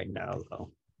hurt right now,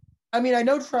 though. I mean, I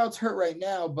know Trout's hurt right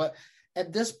now, but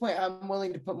at this point, I'm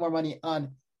willing to put more money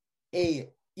on a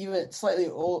even slightly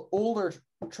older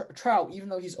Trout, even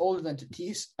though he's older than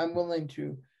Tatis. I'm willing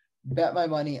to bet my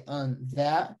money on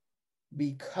that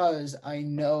because I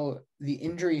know the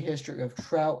injury history of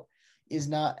Trout is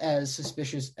not as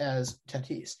suspicious as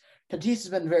Tatis. Tatis has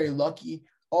been very lucky.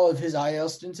 All of his IL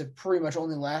stints have pretty much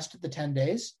only lasted the 10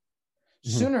 days.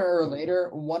 Mm-hmm. Sooner or later,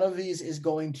 one of these is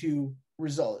going to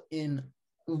result in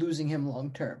losing him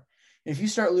long term. If you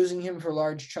start losing him for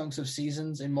large chunks of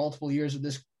seasons in multiple years of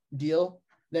this deal,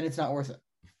 then it's not worth it.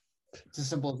 It's as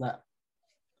simple as that.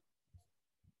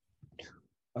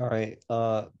 All right.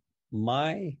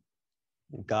 My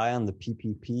guy on the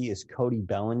PPP is Cody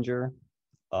Bellinger.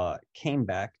 Came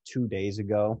back 2 days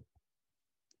ago,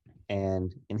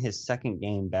 and in his second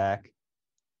game back,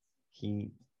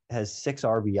 he has 6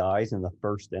 RBIs in the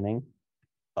first inning.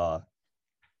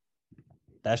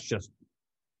 That's just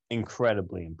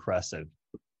incredibly impressive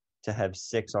to have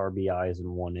 6 RBIs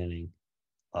in one inning,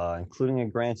 including a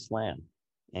grand slam.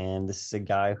 And this is a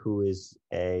guy who is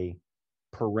a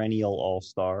perennial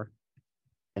all-star,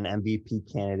 an MVP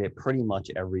candidate pretty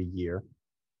much every year.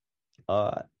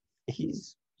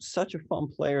 He's such a fun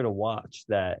player to watch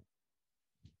that,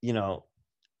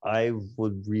 I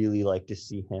would really like to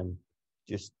see him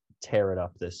just tear it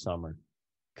up this summer.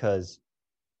 Because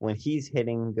when he's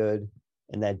hitting good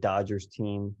and that Dodgers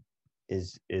team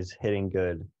is hitting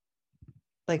good,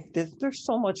 they're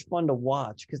so much fun to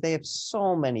watch because they have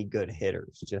so many good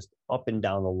hitters just up and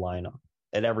down the lineup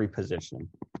at every position.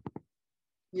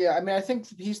 Yeah, I mean, I think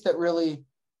the piece that really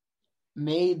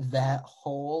made that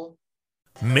whole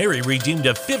Mary redeemed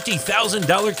a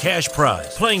 $50,000 cash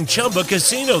prize playing Chumba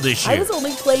Casino this year. I was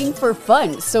only playing for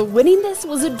fun, so winning this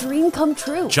was a dream come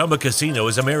true. Chumba Casino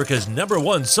is America's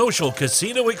 #1 social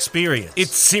casino experience.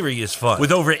 It's serious fun.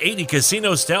 With over 80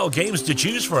 casino-style games to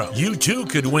choose from, you too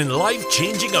could win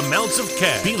life-changing amounts of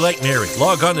cash. Be like Mary.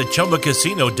 Log on to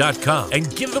ChumbaCasino.com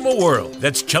and give them a whirl.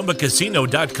 That's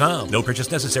ChumbaCasino.com. No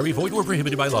purchase necessary. Void or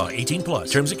prohibited by law.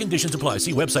 18+. Terms and conditions apply.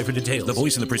 See website for details. The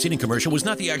voice in the preceding commercial was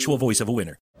not the actual voice of a winner.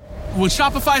 When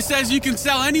Shopify says you can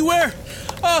sell anywhere,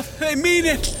 they mean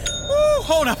it. Woo,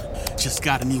 hold up. Just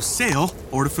got a new sale.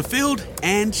 Order fulfilled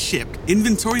and shipped.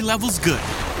 Inventory level's good.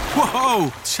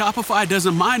 Whoa, Shopify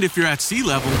doesn't mind if you're at sea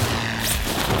level.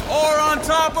 Or on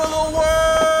top of the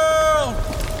world.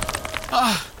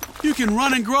 You can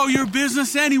run and grow your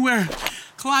business anywhere.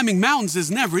 Climbing mountains is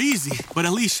never easy, but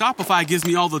at least Shopify gives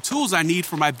me all the tools I need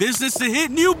for my business to hit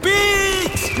new peaks.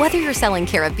 Thanks! Whether you're selling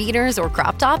carabiners or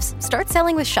crop tops, start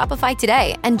selling with Shopify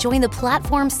today and join the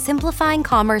platform simplifying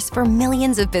commerce for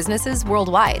millions of businesses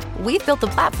worldwide. We've built the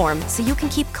platform so you can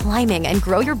keep climbing and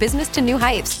grow your business to new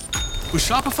heights. With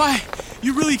Shopify,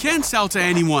 you really can sell to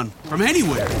anyone, from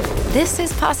anywhere. This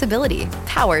is Possibility,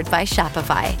 powered by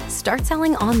Shopify. Start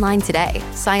selling online today.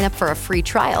 Sign up for a free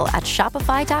trial at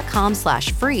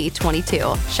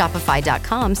shopify.com/free22.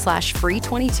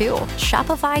 Shopify.com/free22.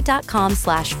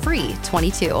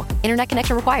 Shopify.com/free22. Internet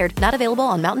connection required. Not available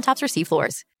on mountaintops or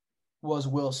seafloors. Was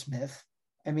Will Smith.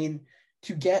 I mean,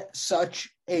 to get such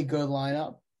a good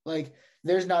lineup, like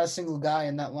there's not a single guy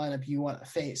in that lineup you want to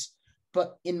face.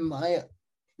 But in my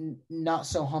not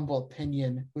so humble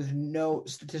opinion, with no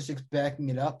statistics backing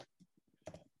it up,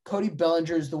 Cody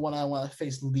Bellinger is the one I want to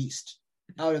face least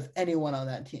out of anyone on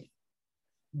that team.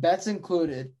 Betts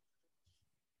included.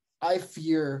 I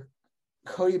fear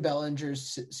Cody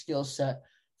Bellinger's skill set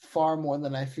far more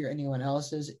than I fear anyone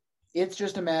else's. It's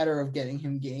just a matter of getting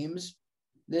him games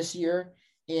this year,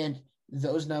 and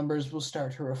those numbers will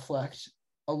start to reflect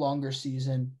a longer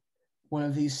season, one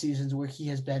of these seasons where he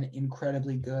has been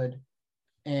incredibly good.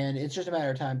 And it's just a matter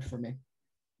of time for me.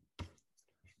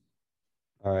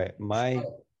 All right. My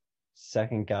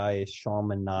second guy is Sean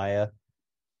Manaea.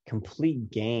 Complete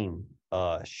game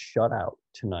shutout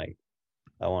tonight,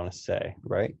 I want to say,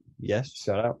 right? Yes,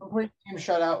 shutout. Complete game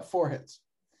shutout, 4 hits.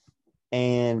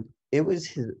 And it was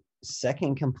his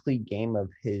second complete game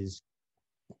of his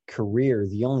career.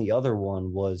 The only other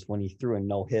one was when he threw a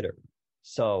no-hitter.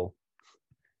 So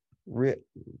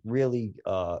really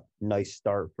nice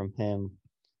start from him.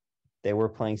 They were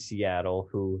playing Seattle,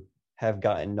 who have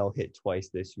gotten no hit twice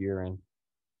this year, and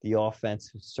the offense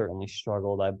has certainly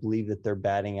struggled. I believe that their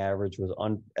batting average was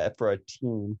for a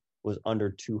team was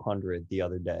under 200 the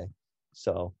other day,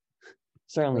 so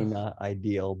certainly not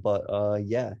ideal. But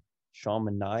yeah, Sean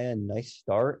Manaea, nice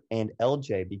start, and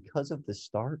LJ, because of the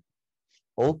start,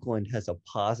 Oakland has a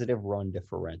positive run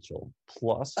differential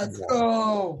Let's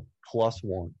go.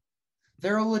 +1.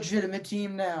 They're a legitimate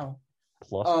team now.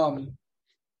 +1.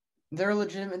 They're a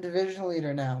legitimate division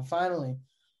leader now, finally.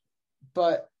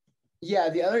 But, yeah,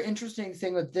 the other interesting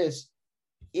thing with this,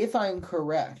 if I'm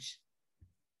correct,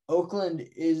 Oakland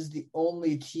is the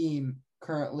only team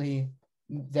currently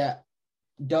that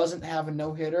doesn't have a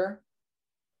no-hitter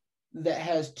that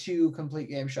has 2 complete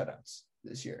game shutouts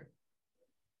this year.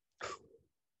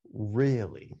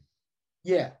 Really?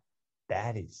 Yeah.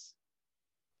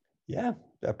 Yeah,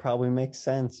 that probably makes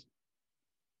sense.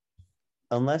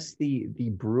 Unless the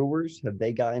Brewers, have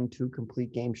they gotten 2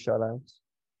 complete game shutouts?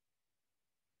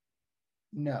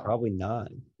 No. Probably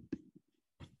not.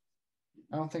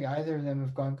 I don't think either of them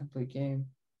have gone complete game.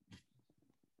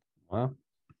 Well,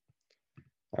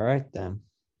 all right then.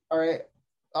 All right.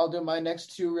 I'll do my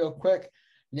next 2 real quick.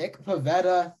 Nick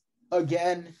Pivetta,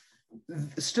 again,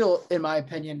 still, in my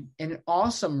opinion, an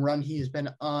awesome run he has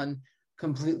been on.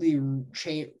 Completely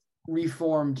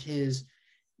reformed his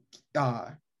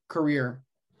career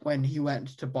when he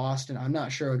went to Boston. I'm not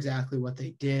sure exactly what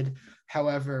they did.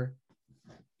 However,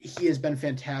 he has been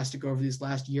fantastic over these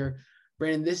last year.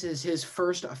 Brandon, this is his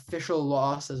first official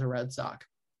loss as a Red Sox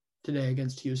today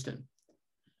against Houston.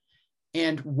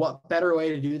 And what better way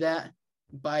to do that?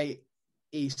 By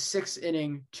a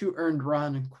 6-inning, 2 earned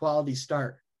run and quality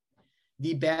start.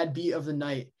 The bad beat of the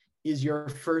night is your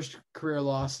first career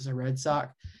loss as a Red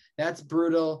Sox. That's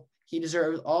brutal. He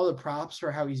deserves all the props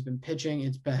for how he's been pitching.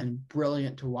 It's been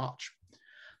brilliant to watch.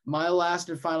 My last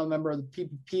and final member of the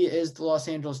PPP is the Los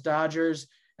Angeles Dodgers.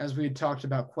 As we had talked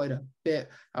about quite a bit,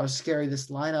 how scary this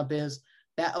lineup is.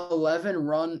 That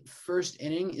 11-run first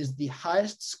inning is the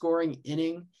highest scoring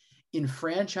inning in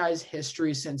franchise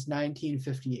history since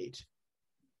 1958.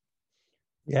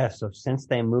 Yeah, so since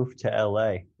they moved to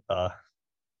LA,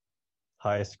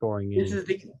 highest scoring inning. This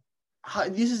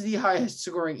is the highest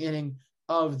scoring inning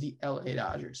of the LA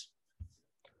Dodgers.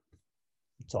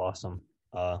 It's awesome.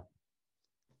 But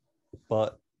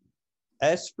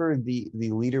as for the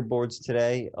leaderboards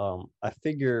today, I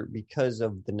figure because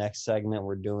of the next segment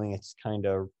we're doing, it's kind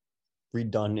of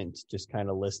redundant to just kind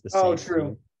of list the same. Oh, true.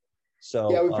 Thing. So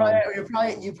yeah,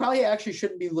 you probably actually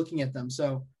shouldn't be looking at them.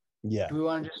 So yeah, do we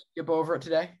want to just skip over it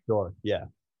today? Sure. Yeah.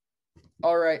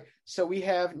 All right. So we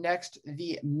have next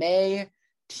the May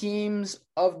teams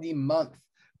of the month.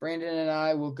 Brandon and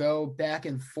I will go back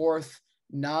and forth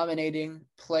nominating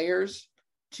players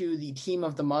to the team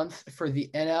of the month for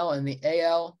the NL and the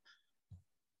AL.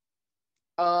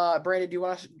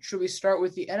 Brandon, should we start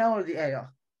with the NL or the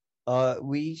AL?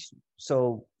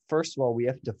 So first of all, we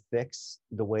have to fix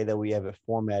the way that we have it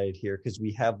formatted here, because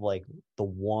we have like the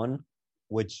 1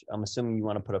 which I'm assuming you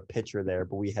want to put a pitcher there,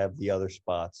 but we have the other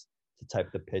spots to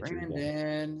type the pitchers in.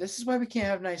 And this is why we can't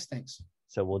have nice things.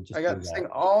 So we'll just I got this thing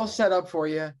all set up for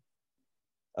you.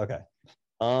 Okay.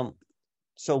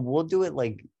 So we'll do it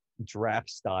like draft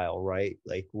style, right?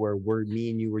 Like where me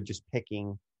and you were just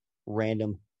picking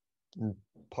random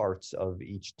parts of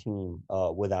each team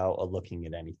without looking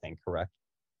at anything, correct?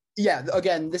 Yeah,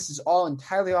 again, this is all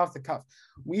entirely off the cuff.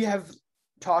 We have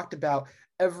talked about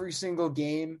every single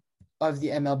game of the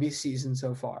MLB season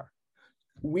so far.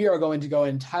 We are going to go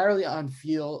entirely on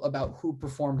feel about who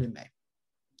performed in May.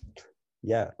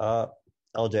 Yeah,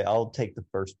 LJ, I'll take the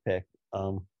first pick.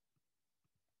 I'm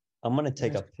going to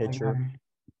take a pitcher.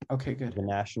 Okay, good. The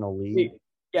National League.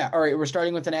 Yeah, all right, we're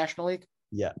starting with the National League?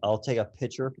 Yeah, I'll take a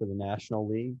pitcher for the National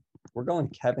League. We're going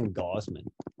Kevin Gausman.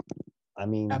 I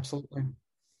mean, absolutely.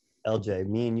 LJ,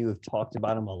 me and you have talked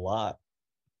about him a lot.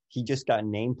 He just got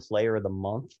named Player of the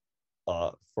Month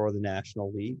for the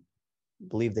National League. I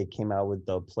believe they came out with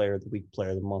the Player of the Week, Player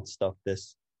of the Month stuff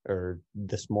this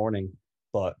morning,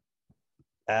 but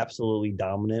absolutely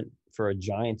dominant for a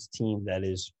Giants team that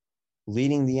is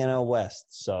leading the NL West.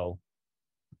 So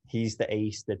he's the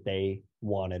ace that they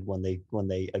wanted when they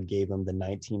gave him the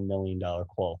 $19 million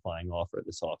qualifying offer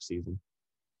this offseason.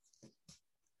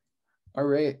 All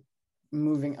right.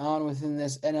 Moving on within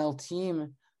this NL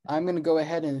team, I'm going to go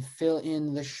ahead and fill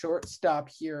in the shortstop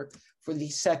here for the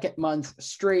second month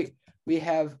straight. We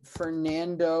have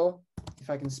Fernando, if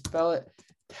I can spell it,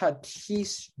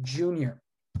 Tatis Jr.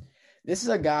 This is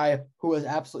a guy who was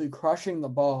absolutely crushing the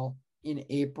ball in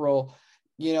April.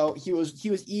 You know, he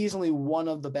was easily one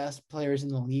of the best players in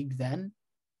the league then.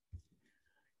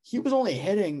 He was only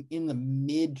hitting in the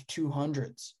mid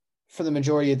 200s for the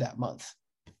majority of that month.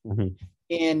 Mm-hmm.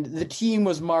 And the team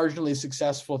was marginally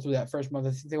successful through that first month.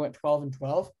 I think they went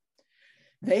 12-12.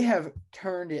 They have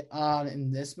turned it on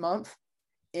in this month.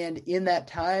 And in that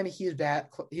time, he's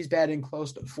batting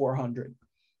close to 400.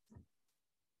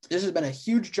 This has been a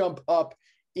huge jump up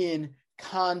in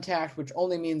contact, which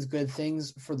only means good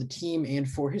things for the team and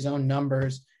for his own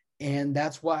numbers. And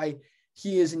that's why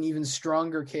he is an even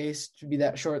stronger case to be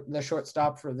the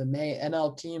shortstop for the May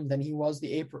NL team than he was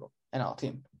the April NL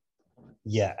team.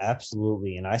 Yeah,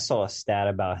 absolutely. And I saw a stat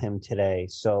about him today.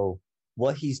 So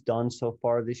what he's done so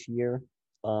far this year,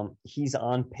 he's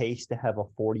on pace to have a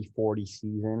 40-40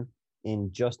 season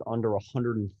in just under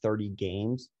 130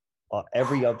 games.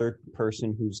 Every other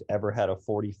person who's ever had a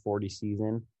 40-40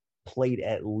 season played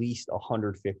at least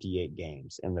 158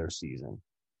 games in their season.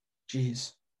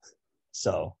 Jeez.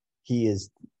 So he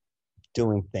is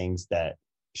doing things that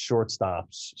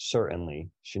shortstops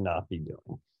certainly should not be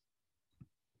doing.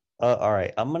 All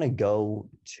right, I'm going to go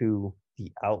to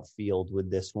the outfield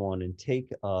with this one and take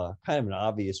kind of an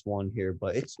obvious one here,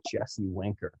 but it's Jesse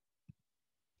Winker.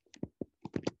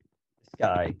 This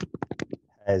guy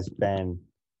has been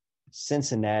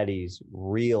Cincinnati's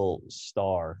real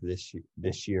star this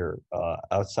year,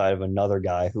 outside of another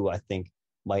guy who I think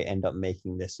might end up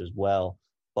making this as well.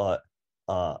 But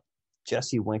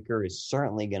Jesse Winker is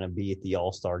certainly going to be at the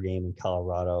All-Star game in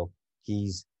Colorado.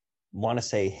 He's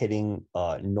hitting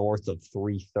north of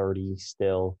 330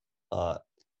 still.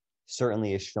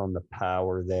 Certainly has shown the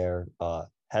power there.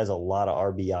 Has a lot of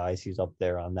RBIs. He's up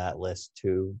there on that list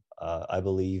too, I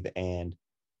believe. And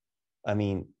I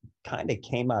mean, kind of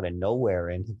came out of nowhere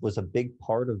and was a big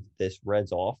part of this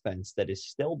Reds offense that has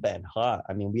still been hot.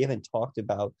 I mean, we haven't talked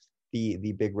about the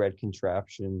Big Red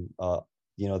contraption,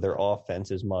 their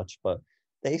offense as much, but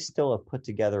they still have put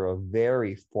together a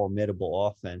very formidable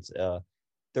offense.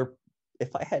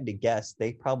 If I had to guess,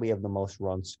 they probably have the most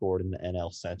runs scored in the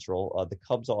NL Central. The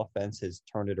Cubs offense has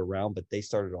turned it around, but they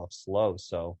started off slow.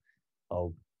 So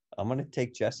I'm going to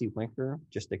take Jesse Winker,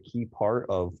 just a key part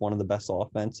of one of the best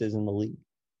offenses in the league.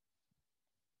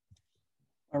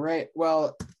 All right.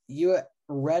 Well, you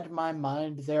read my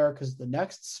mind there because the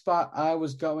next spot I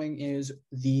was going is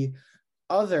the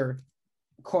other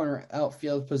corner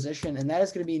outfield position, and that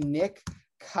is going to be Nick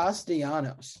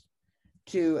Castellanos.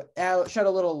 To shed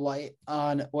a little light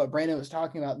on what Brandon was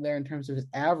talking about there in terms of his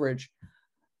average,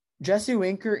 Jesse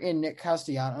Winker and Nick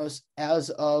Castellanos, as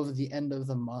of the end of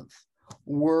the month,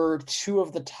 were two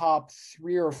of the top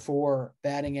 3 or 4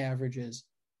 batting averages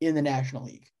in the National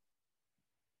League.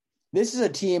 This is a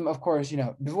team, of course,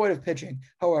 devoid of pitching.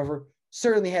 However,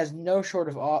 certainly has no short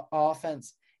of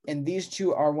offense, and these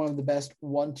two are one of the best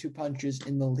 1-2 punches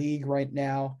in the league right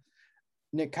now.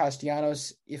 Nick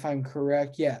Castellanos, if I'm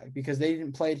correct, because they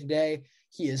didn't play today.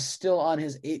 He is still on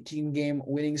his 18-game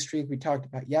winning streak we talked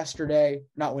about yesterday.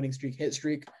 Not winning streak, hit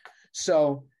streak.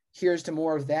 So here's to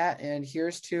more of that, and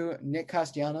here's to Nick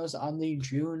Castellanos on the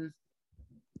June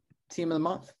team of the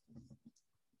month.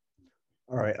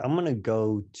 All right, I'm going to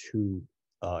go to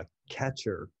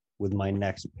catcher with my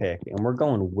next pick, and we're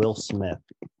going Will Smith.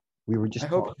 We were just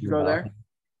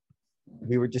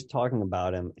We were just talking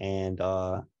about him, and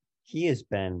he has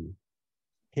been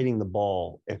hitting the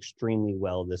ball extremely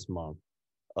well this month.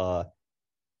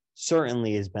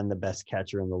 Certainly has been the best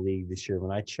catcher in the league this year.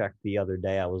 When I checked the other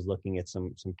day, I was looking at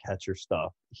some catcher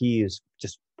stuff. He has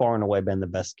just far and away been the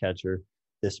best catcher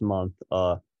this month.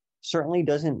 Certainly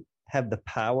doesn't have the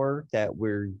power that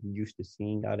we're used to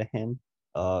seeing out of him.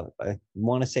 I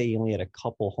want to say he only had a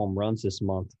couple home runs this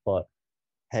month, but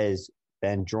has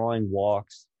been drawing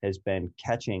walks, has been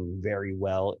catching very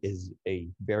well, is a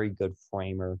very good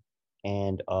framer.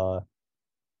 And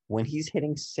when he's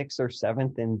hitting 6th or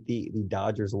 7th in the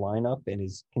Dodgers lineup and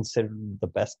is considered the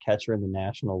best catcher in the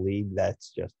National League,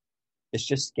 it's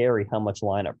just scary how much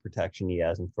lineup protection he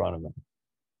has in front of him.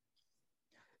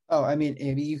 Oh, I mean,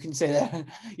 maybe you can say that.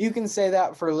 You can say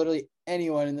that for literally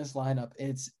anyone in this lineup.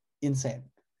 It's insane.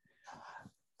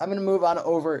 I'm going to move on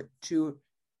over to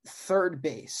third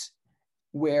base,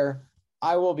 where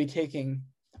I will be taking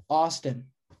Austin.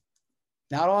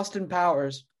 Not Austin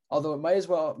Powers, although it might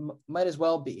as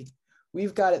well be.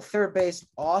 We've got at third base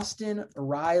Austin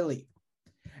Riley.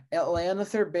 Atlanta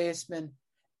third baseman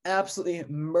absolutely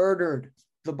murdered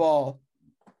the ball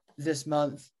this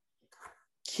month,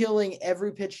 killing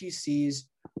every pitch he sees.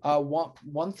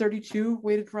 132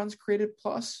 weighted runs created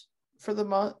plus for the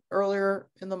month earlier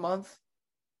in the month.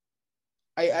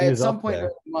 I at some point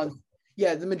during the month,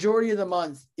 the majority of the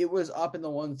month it was up in the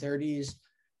 130s.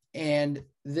 And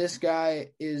this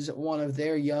guy is one of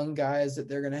their young guys that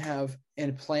they're going to have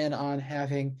and plan on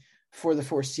having for the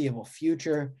foreseeable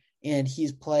future. And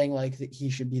he's playing like that he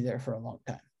should be there for a long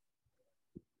time.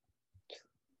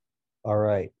 All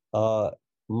right.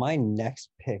 My next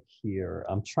pick here,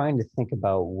 I'm trying to think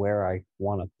about where I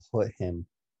want to put him.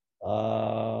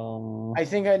 I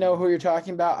think I know who you're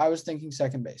talking about. I was thinking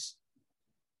second base.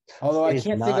 Although I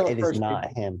can't think of a first. It is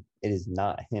not him. It is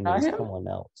not him. It is someone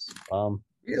else.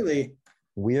 Really?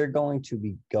 We're going to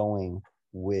be going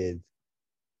with.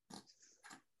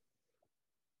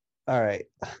 All right,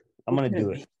 I'm going to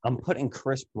do it. I'm putting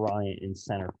Chris Bryant in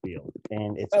center field,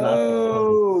 and it's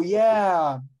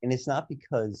not. And it's not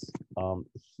because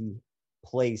he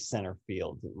plays center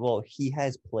field. Well, he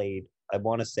has played, I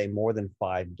want to say, more than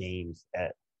 5 games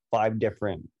at 5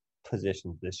 different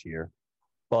positions this year,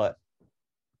 but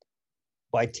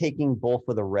by taking both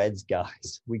of the Reds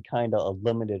guys, we kind of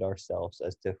limited ourselves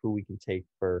as to who we can take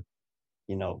for,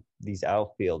 these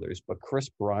outfielders. But Chris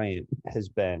Bryant has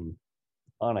been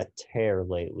on a tear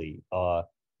lately.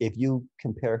 If you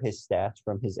compare his stats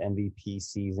from his MVP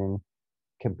season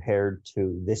compared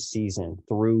to this season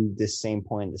through this same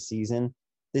point in the season,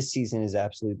 this season has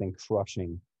absolutely been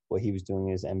crushing what he was doing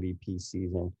in his MVP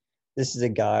season. This is a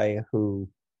guy who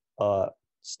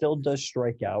still does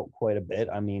strike out quite a bit.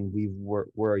 I mean,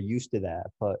 we're used to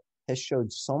that, but has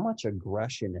showed so much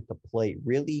aggression at the plate,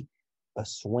 really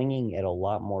swinging at a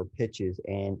lot more pitches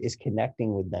and is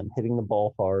connecting with them, hitting the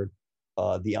ball hard.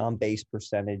 The on-base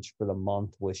percentage for the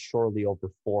month was surely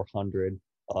over 400.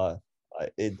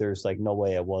 There's like no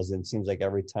way it wasn't. It seems like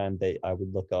every time I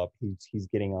would look up, he's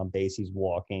getting on base, he's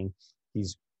walking,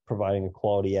 he's providing a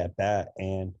quality at bat.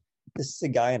 And this is a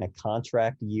guy in a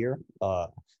contract year.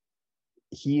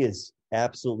 He is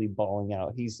absolutely balling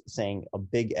out. He's saying a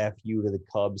big FU to the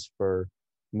Cubs for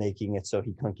making it so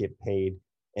he couldn't get paid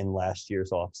in last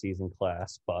year's offseason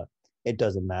class, but it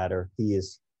doesn't matter. He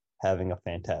is having a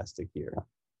fantastic year.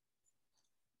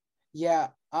 Yeah,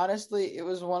 honestly, it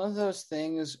was one of those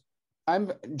things.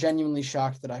 I'm genuinely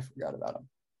shocked that I forgot about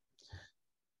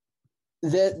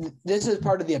him. This is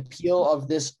part of the appeal of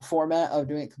this format of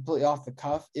doing it completely off the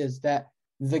cuff, is that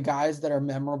the guys that are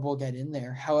memorable get in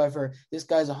there. However, this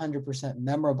guy's 100%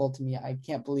 memorable to me. I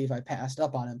can't believe I passed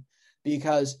up on him,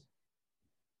 because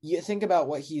you think about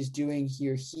what he's doing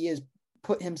here. He has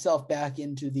put himself back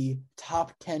into the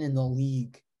top 10 in the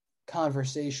league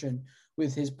conversation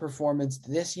with his performance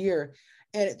this year.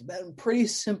 And it's been pretty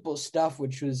simple stuff,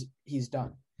 which was he's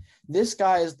done. This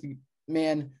guy is the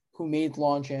man who made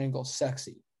launch angles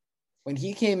sexy. When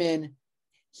he came in,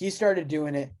 he started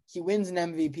doing it. He wins an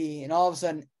MVP, and all of a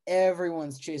sudden,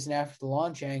 everyone's chasing after the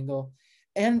launch angle.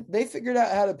 And they figured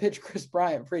out how to pitch Chris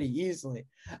Bryant pretty easily.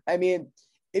 I mean,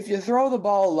 if you throw the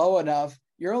ball low enough,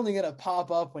 you're only going to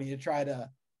pop up when you try to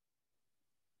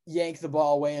yank the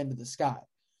ball way into the sky.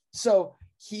 So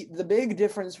the big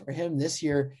difference for him this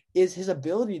year is his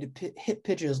ability to hit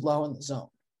pitches low in the zone.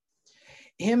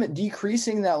 Him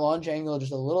decreasing that launch angle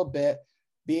just a little bit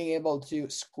being able to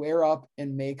square up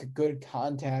and make good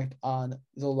contact on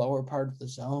the lower part of the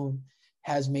zone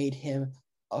has made him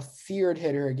a feared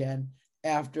hitter again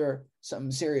after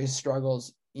some serious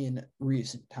struggles in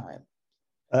recent time.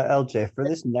 LJ, for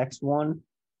this next one,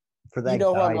 for that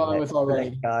who I'm going with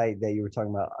already. That guy that you were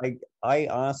talking about, I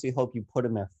honestly hope you put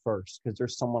him at first because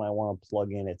there's someone I want to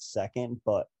plug in at second.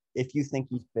 But if you think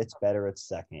he fits better at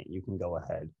second, you can go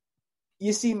ahead.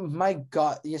 You see, my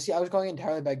gut. I was going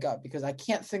entirely by gut because I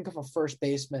can't think of a first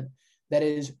baseman that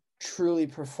is truly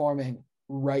performing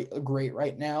great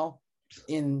right now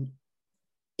in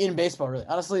baseball. Really,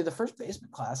 honestly, the first baseman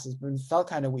class felt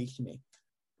kind of weak to me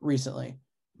recently,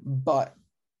 but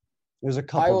there's a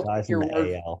couple guys in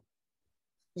the AL.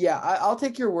 Yeah, I'll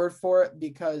take your word for it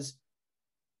because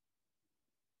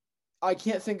I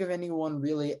can't think of anyone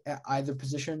really at either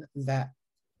position that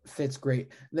fits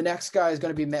great. The next guy is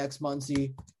going to be Max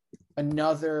Muncy,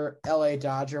 another LA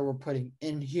Dodger we're putting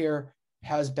in here,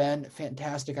 has been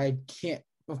fantastic. I can't,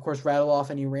 of course, rattle off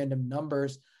any random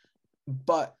numbers,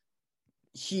 but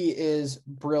he is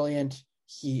brilliant.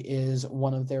 He is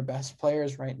one of their best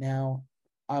players right now.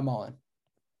 I'm all in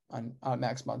on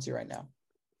Max Muncy right now.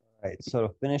 All right, so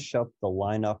to finish up the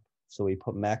lineup, so we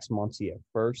put Max Muncy at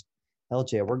first.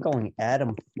 LJ, we're going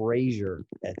Adam Frazier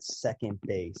at second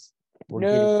base. We're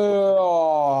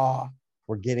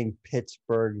getting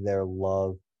Pittsburgh their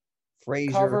love.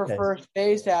 Frazier cover first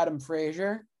base, Adam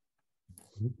Frazier.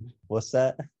 What's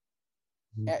that?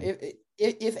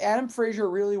 If Adam Frazier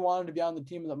really wanted to be on the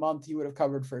team of the month, he would have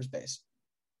covered first base.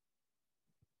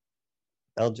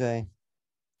 LJ,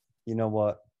 you know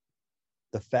what?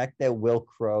 The fact that Will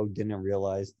Crow didn't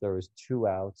realize there was 2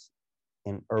 outs,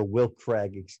 or Will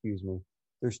Craig, excuse me,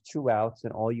 there's 2 outs,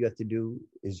 and all you have to do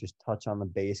is just touch on the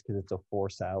base because it's a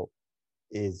force out.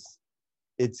 Him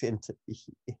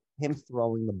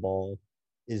throwing the ball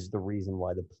is the reason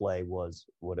why the play was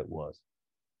what it was.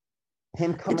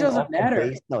 Him coming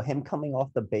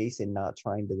off the base and not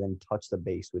trying to then touch the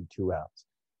base with 2 outs.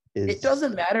 It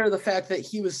doesn't matter the fact that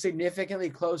he was significantly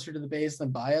closer to the base than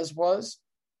Baez was.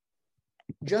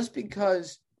 Just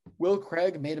because Will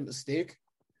Craig made a mistake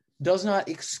does not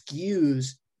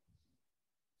excuse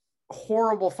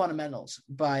horrible fundamentals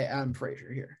by Adam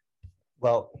Frazier here.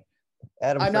 Well,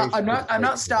 I'm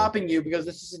not stopping you because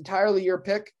this is entirely your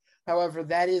pick. However,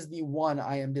 that is the one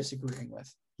I am disagreeing with.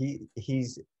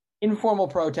 He's informal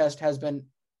protest has been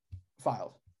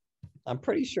filed. I'm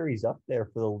pretty sure he's up there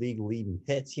for the league leading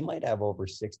hits. He might have over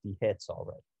 60 hits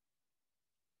already.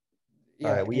 Yeah,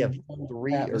 all right, we have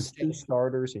 2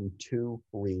 starters and 2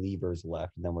 relievers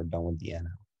left, and then we're done with the NL.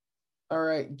 All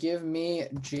right, give me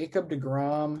Jacob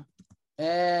deGrom. He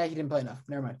didn't play enough.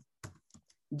 Never mind.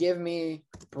 Give me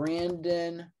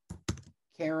Brandon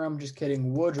Karam. Just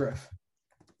kidding. Woodruff.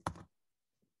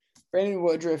 Brandon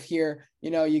Woodruff here.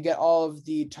 You get all of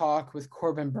the talk with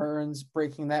Corbin Burns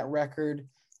breaking that record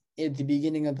at the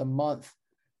beginning of the month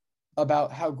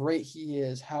about how great he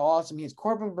is, how awesome he is.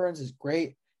 Corbin Burns is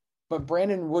great, but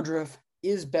Brandon Woodruff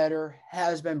is better,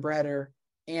 has been better,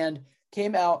 and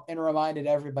came out and reminded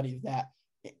everybody of that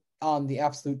on the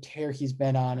absolute tear he's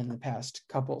been on in the past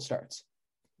couple of starts.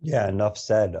 Yeah, enough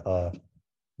said.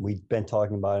 We've been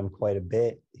talking about him quite a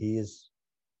bit. He is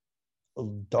a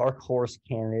dark horse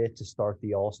candidate to start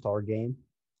the All-Star game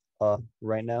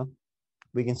right now.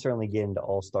 We can certainly get into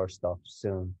All-Star stuff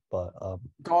soon, but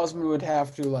Gausman would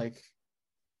have to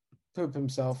poop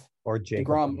himself, or Jacob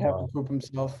DeGrom would have to poop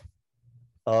himself.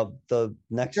 The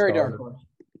next very starter, dark horse.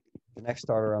 The next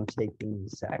starter I'm taking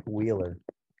Zach Wheeler.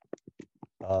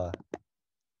 LJ,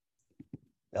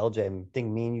 I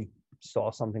think me and you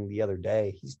saw something the other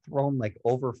day. He's thrown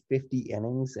over 50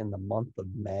 innings in the month of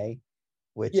May,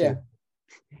 which is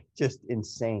just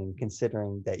insane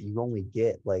considering that you only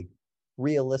get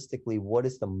realistically, what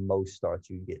is the most starts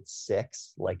you get?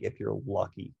 6, if you're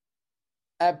lucky.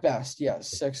 At best,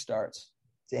 yes, 6 starts.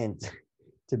 And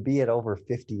to be at over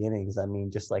 50 innings, I mean,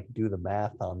 just do the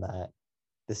math on that.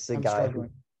 This is a guy who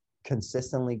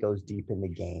consistently goes deep into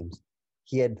games.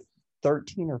 He had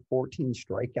 13 or 14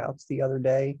 strikeouts the other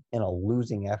day in a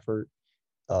losing effort.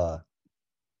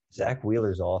 Zach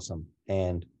Wheeler's awesome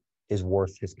and is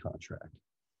worth his contract.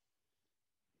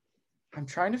 I'm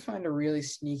trying to find a really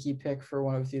sneaky pick for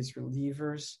one of these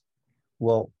relievers.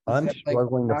 Well, I'm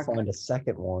struggling to find a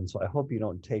second one, so I hope you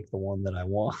don't take the one that I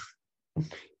want.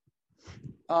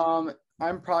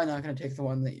 I'm probably not going to take the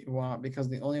one that you want because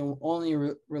the only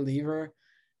reliever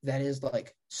that is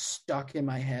stuck in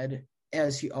my head,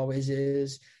 as he always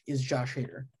is Josh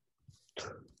Hader.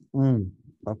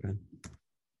 Okay.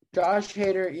 Josh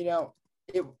Hader,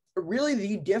 really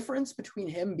the difference between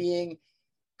him being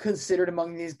considered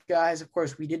among these guys. Of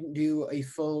course, we didn't do a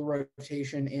full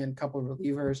rotation and couple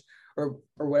relievers or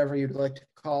whatever you'd like to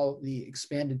call the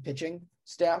expanded pitching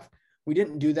staff. We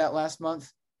didn't do that last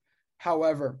month.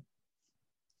 However,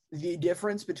 the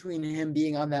difference between him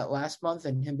being on that last month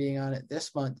and him being on it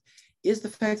this month is the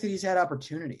fact that he's had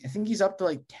opportunity. I think he's up to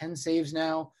like 10 saves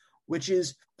now, which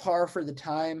is par for the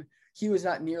time. He was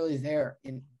not nearly there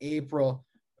in April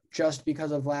just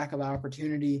because of lack of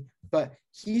opportunity, but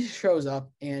he shows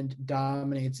up and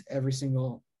dominates every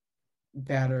single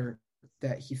batter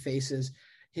that he faces.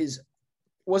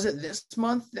 Was it this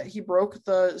month that he broke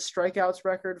the strikeouts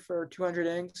record for 200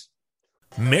 innings?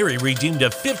 Mary redeemed a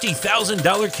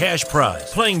 $50,000 cash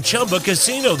prize playing Chumba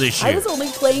Casino this year. I was only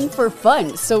playing for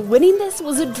fun, so winning this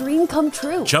was a dream come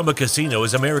true. Chumba Casino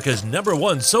is America's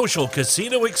 #1 social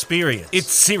casino experience.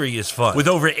 It's serious fun. With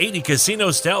over 80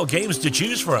 casino-style games to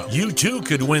choose from, you too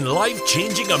could win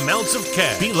life-changing amounts of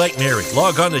cash. Be like Mary.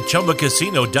 Log on to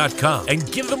ChumbaCasino.com and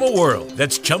give them a whirl.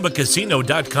 That's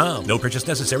ChumbaCasino.com. No purchase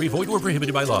necessary. Void where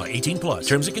prohibited by law. 18+.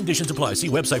 Terms and conditions apply. See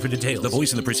website for details. The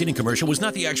voice in the preceding commercial was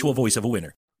not the actual voice of a winner.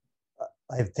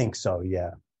 I think so,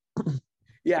 yeah.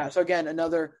 Yeah, so again,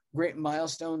 another great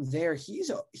milestone there.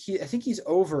 I think he's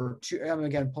over two. I'm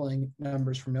again pulling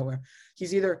numbers from nowhere.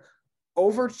 He's either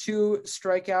over 2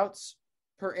 strikeouts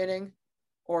per inning,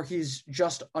 or he's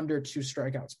just under 2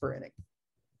 strikeouts per inning,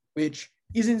 which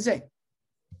is insane.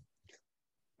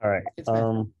 All right.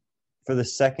 For the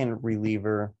second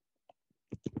reliever,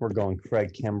 we're going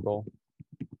Craig Kimbrell.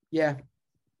 Yeah.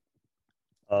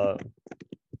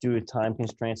 Due to time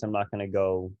constraints, I'm not going to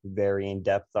go very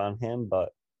in-depth on him, but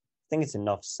I think it's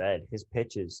enough said. His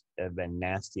pitches have been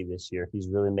nasty this year. He's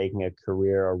really making a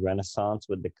career, a renaissance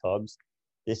with the Cubs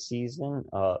this season.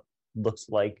 Looks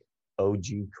like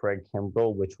OG Craig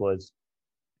Kimbrell, which was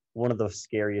one of the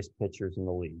scariest pitchers in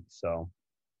the league. So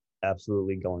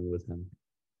absolutely going with him.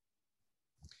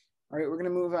 All right, we're going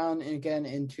to move on again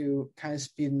into kind of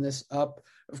speeding this up.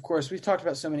 Of course, we've talked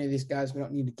about so many of these guys. We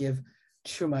don't need to give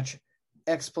too much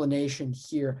explanation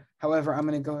here. However, I'm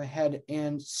going to go ahead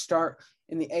and start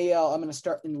in the AL. I'm going to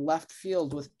start in left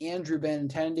field with Andrew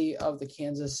Benintendi of the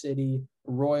Kansas City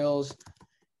Royals.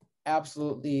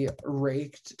 Absolutely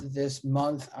raked this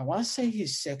month. I want to say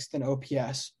he's 6th in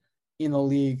OPS in the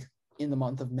league in the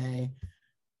month of May.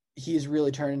 He's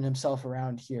really turning himself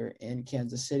around here in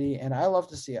Kansas City, and I love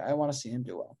to see it. I want to see him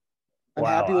do well. I'm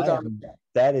happy with our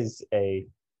that is a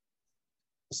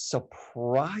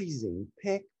surprising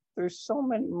pick. There's so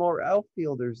many more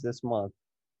outfielders this month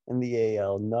in the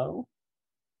AL. No?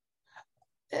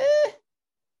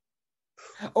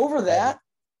 Over that,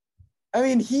 I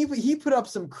mean, he put up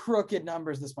some crooked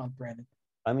numbers this month, Brandon.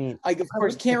 I mean, I of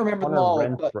course can't remember them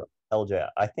all. But LJ,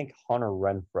 I think Hunter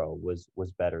Renfroe was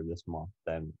better this month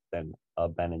than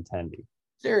Benintendi.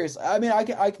 Seriously, I mean, I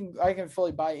can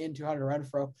fully buy into Hunter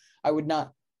Renfroe. I would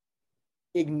not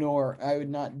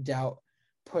doubt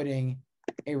putting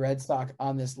a Red Sox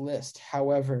on this list.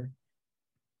 However,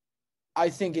 I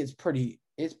think it's pretty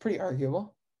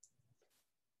arguable.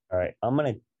 All right, I'm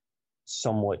gonna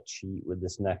somewhat cheat with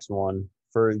this next one.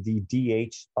 For the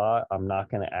DH spot, I'm not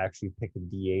gonna actually pick a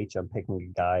DH. I'm picking a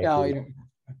guy. No, you don't.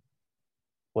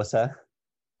 What's that?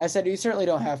 I said you certainly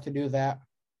don't have to do that.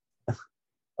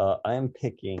 I am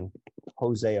picking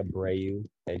Jose Abreu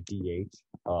at DH.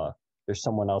 There's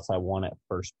someone else I want at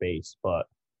first base, but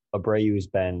Abreu has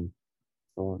been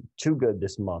too good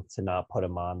this month to not put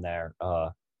him on there.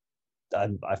 I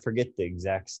forget the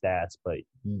exact stats, but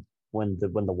when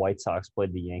the White Sox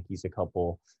played the Yankees a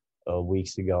couple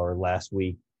weeks ago or last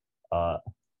week,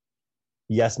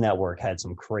 Yes Network had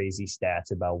some crazy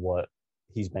stats about what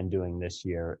he's been doing this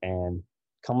year, and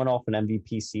coming off an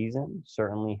MVP season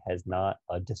certainly has not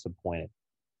disappointed.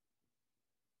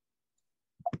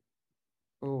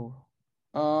 Ooh.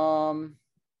 I'm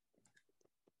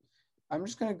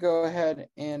just going to go ahead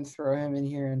and throw him in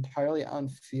here entirely on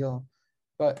feel.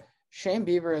 But Shane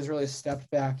Bieber has really stepped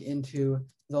back into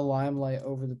the limelight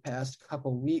over the past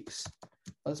couple weeks.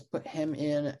 Let's put him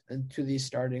into the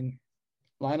starting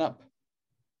lineup.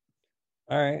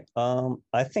 All right.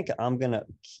 I think I'm going to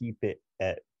keep it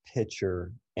at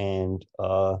pitcher. And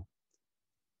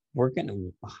we're going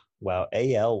to – wow,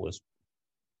 AL was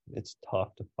 – it's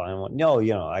tough to find one. No,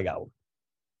 I got one.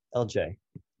 LJ,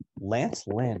 Lance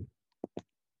Lynn.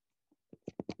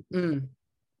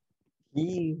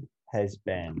 He has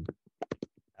been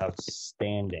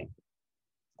outstanding.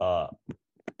 I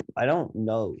don't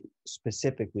know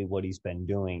specifically what he's been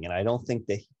doing, and I don't think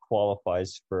that he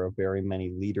qualifies for very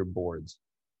many leaderboards,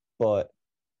 but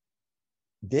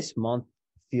this month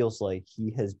feels like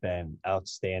he has been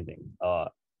outstanding.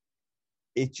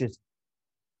 It just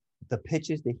the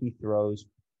pitches that he throws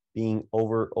being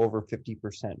over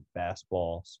 50%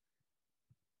 fastballs,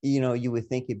 you would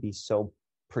think it'd be so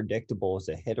predictable as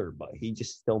a hitter, but he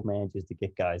just still manages to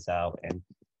get guys out, and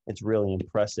it's really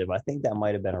impressive. I think that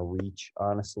might have been a reach,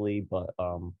 honestly, but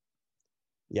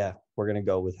yeah, we're gonna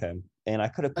go with him. And I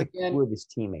could have picked two of his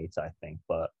teammates, I think,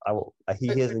 but he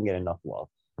doesn't get enough love.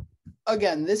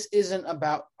 Again, this isn't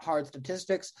about hard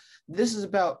statistics. This is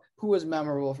about who is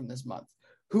memorable from this month.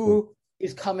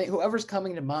 Whoever's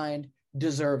coming to mind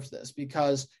deserves this,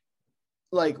 because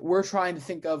we're trying to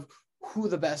think of who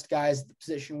the best guys at the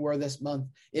position were this month.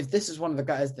 If this is one of the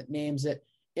guys that names it,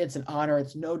 it's an honor.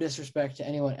 It's no disrespect to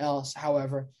anyone else.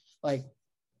 However,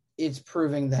 it's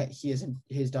proving that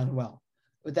he's done well.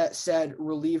 With that said,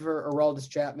 reliever Aroldis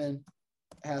Chapman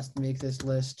has to make this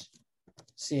list.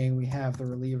 Seeing we have the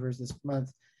relievers this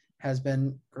month has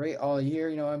been great all year.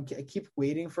 I keep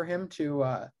waiting for him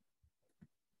to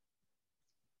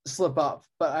slip up,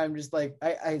 but I'm just it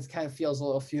kind of feels a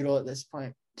little futile at this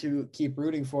point to keep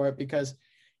rooting for it, because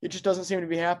it just doesn't seem to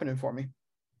be happening for me.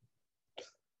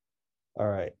 All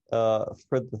right. For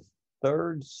the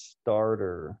third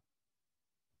starter,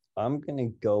 I'm going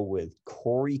to go with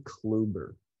Corey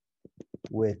Kluber,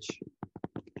 which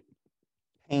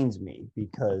pains me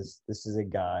because this is a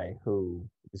guy who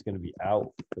is going to be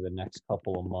out for the next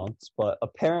couple of months. But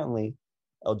apparently,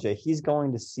 LJ, he's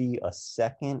going to see a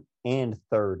second and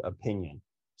third opinion.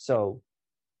 So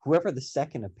whoever the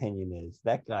second opinion is,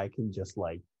 that guy can just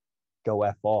go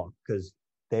F off, because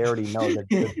they already know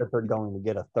that they're going to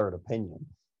get a third opinion.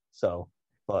 So,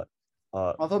 but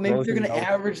although maybe they're going to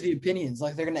average the opinions,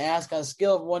 they're going to ask on a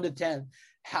scale of 1 to 10,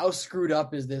 how screwed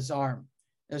up is this arm,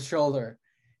 this shoulder,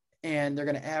 and they're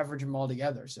going to average them all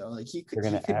together. So they're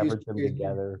going to average them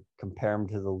together, compare them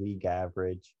to the league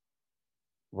average.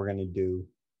 We're going to do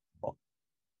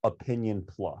opinion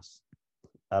plus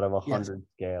out of 100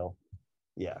 scale.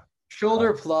 Yeah.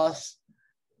 Shoulder plus.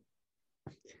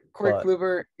 Corey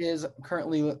Kluber is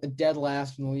currently dead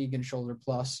last in the league in shoulder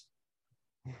plus.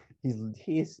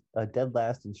 He's a dead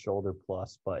last in shoulder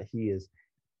plus, but he is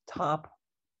top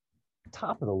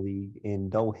of the league in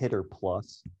no hitter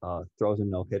plus. Throws a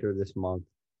no hitter this month.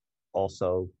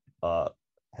 Also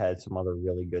had some other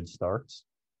really good starts,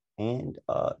 and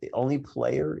the only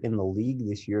player in the league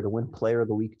this year to win Player of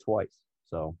the Week twice.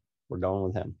 So we're going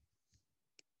with him.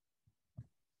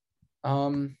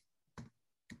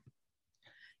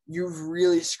 You've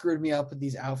really screwed me up with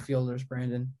these outfielders,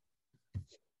 Brandon,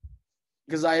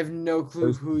 because I have no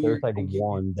clue who you're thinking. There's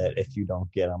one that if you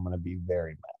don't get, I'm going to be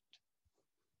very mad.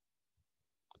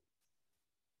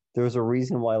 There's a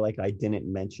reason why I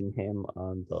didn't mention him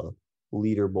on the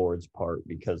leaderboards part,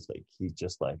 because he's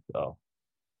just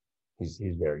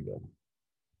he's very good.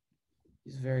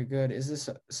 He's very good. Is this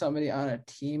somebody on a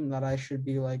team that I should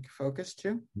be focused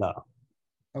to? No.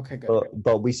 Okay, good.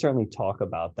 But we certainly talk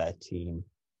about that team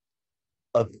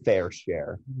a fair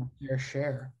share. Fair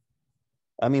share.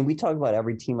 I mean, we talk about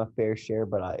every team a fair share,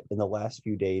 but in the last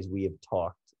few days, we have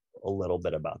talked a little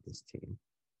bit about this team.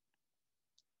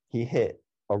 He hit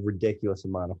a ridiculous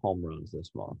amount of home runs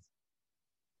this month.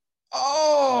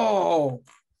 Oh!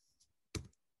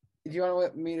 Do you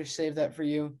want me to save that for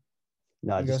you?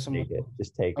 No, just take it.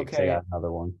 Just take it, because I got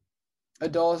another one.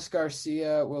 Adolis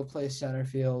Garcia will play center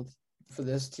field for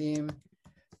this team.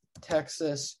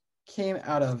 Texas came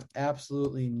out of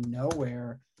absolutely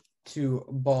nowhere to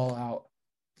ball out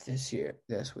this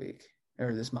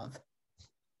month.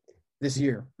 This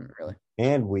year, really.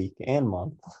 And week and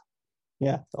month.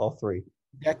 Yeah, all three.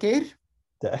 Decade?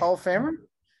 Hall of Famer?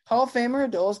 Hall of Famer,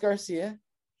 Adolis Garcia.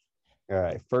 All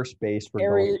right, first base.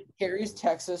 Carries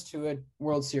Texas to a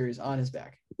World Series on his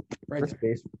back. First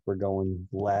base, we're going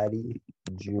Vladdy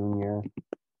Jr.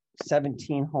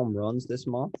 17 home runs this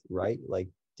month, right?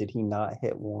 Did he not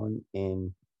hit one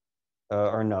in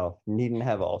or no, he didn't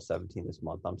have all 17 this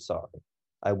month. I'm sorry.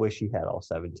 I wish he had all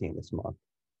 17 this month.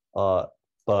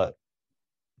 But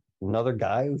another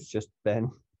guy who's just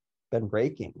been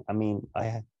raking. I mean,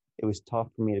 it was tough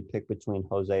for me to pick between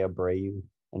Jose Abreu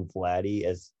and Vladdy,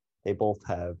 as they both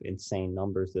have insane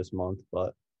numbers this month.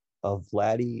 But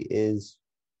Vladdy is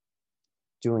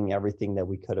doing everything that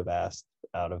we could have asked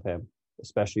out of him,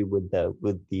 especially with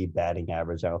the batting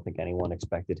average. I don't think anyone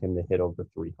expected him to hit over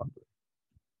 300.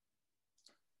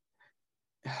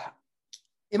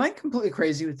 Am I completely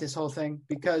crazy with this whole thing?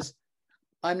 Because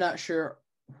I'm not sure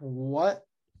what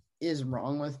is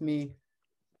wrong with me.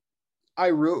 I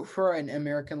root for an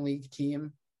American League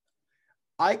team.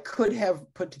 I could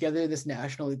have put together this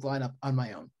National League lineup on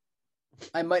my own.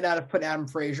 I might not have put Adam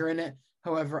Frazier in it.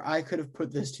 However, I could have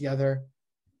put this together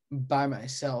by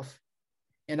myself.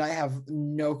 and I have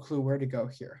no clue where to go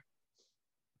here.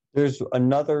 There's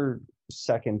another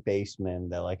second baseman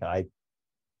that I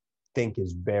think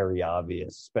is very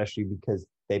obvious, especially because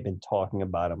they've been talking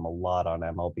about him a lot on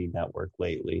MLB Network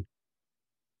lately,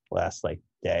 last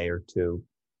day or two,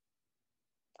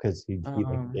 because he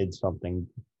did something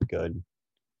good.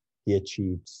 He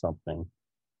achieved something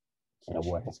in a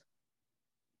way.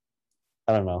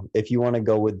 I don't know. If you want to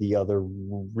go with the other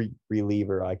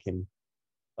reliever, I can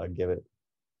give it.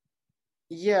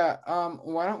 Yeah.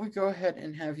 Why don't we go ahead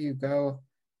and have you go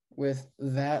with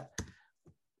that?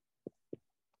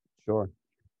 Sure.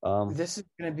 This is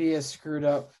going to be a screwed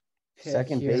up pick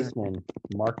second here. baseman,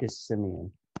 Marcus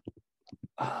Semien.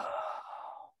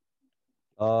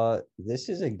 This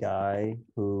is a guy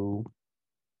who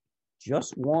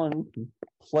just won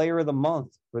Player of the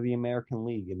Month for the American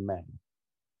League in May.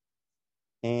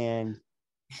 And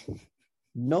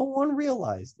no one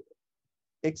realized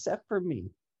it, except for me.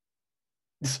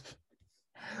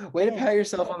 Way to pat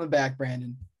yourself on the back,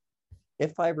 Brandon.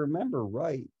 If I remember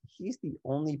right, he's the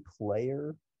only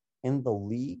player in the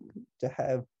league to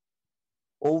have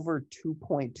over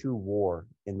 2.2 WAR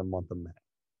in the month of May.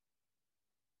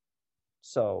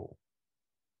 So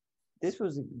this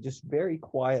was just very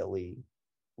quietly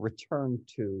returned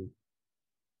to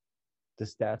the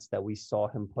stats that we saw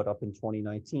him put up in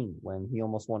 2019 when he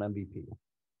almost won MVP.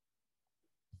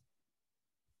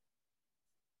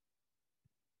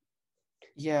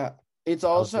 Yeah, it's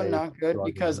also not good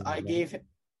because I gave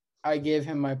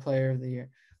him my player of the year.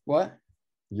 What?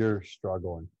 You're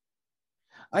struggling.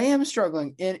 I am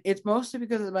struggling, and it's mostly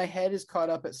because my head is caught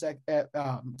up at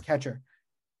catcher.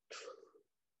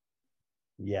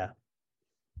 Yeah.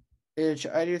 Which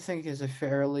I do think is a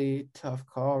fairly tough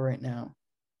call right now.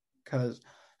 Because,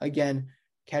 again,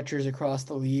 catchers across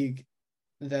the league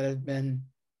that have been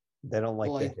they don't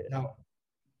like to hit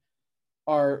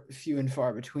are few and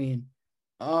far between.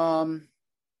 I'm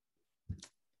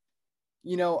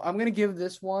going to give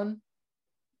this one.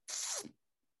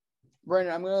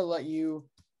 Brandon, I'm going to let you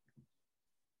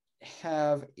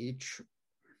have a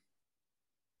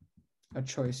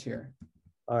choice here.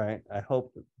 All right. I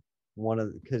hope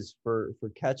because for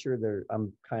catcher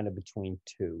I'm kind of between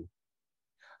two.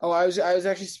 Oh, I was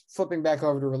actually flipping back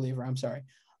over to reliever. I'm sorry.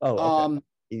 Oh,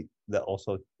 okay. That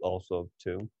also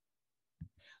two.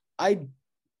 I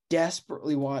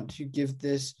desperately want to give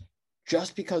this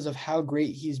just because of how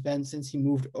great he's been since he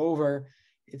moved over.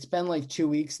 It's been 2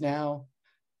 weeks now.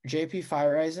 JP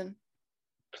Feyereisen.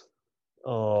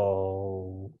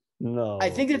 Oh no!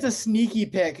 I think it's a sneaky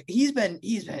pick. He's been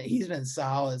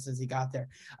solid since he got there.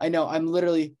 I know. I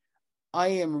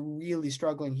am really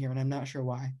struggling here, and I'm not sure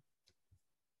why.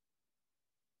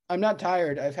 I'm not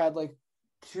tired. I've had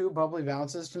 2 bubbly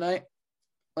bounces tonight.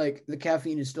 The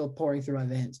caffeine is still pouring through my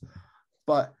veins,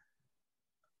 but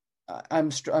I'm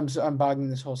bogging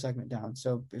this whole segment down.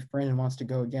 So if Brandon wants to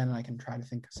go again, I can try to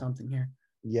think of something here.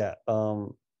 Yeah.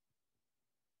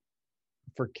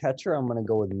 For catcher, I'm going to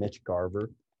go with Mitch Garver.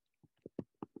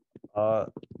 I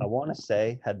want to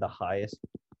say had the highest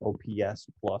OPS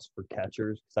plus for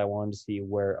catchers because I wanted to see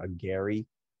where a Gary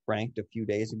ranked a few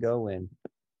days ago, and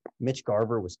Mitch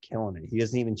Garver was killing it. He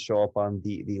doesn't even show up on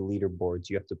the leaderboards.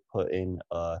 You have to put in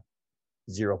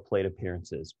 0 plate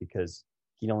appearances because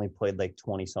he only played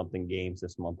 20-something games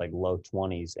this month, low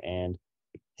 20s, and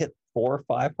hit 4 or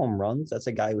 5 home runs. That's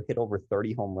a guy who hit over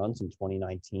 30 home runs in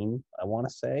 2019, I want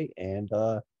to say. And,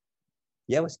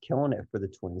 was killing it for the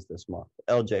Twins this month.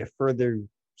 LJ, for their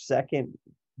second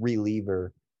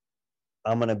reliever,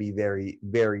 I'm going to be very,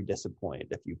 very disappointed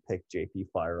if you pick JP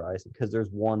Feyereisen because there's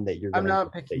one that you're going to... I'm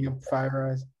not picking up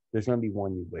Feyereisen. There's going to be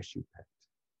one you wish you picked.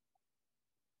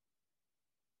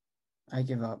 I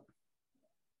give up.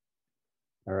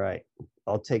 All right.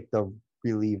 I'll take the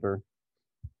reliever.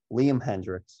 Liam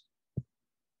Hendriks.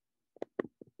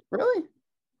 Really?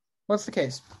 What's the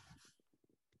case?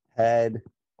 Had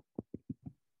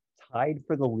tied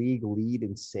for the league lead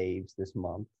in saves this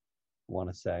month, I want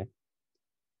to say.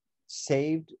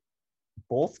 Saved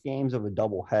both games of a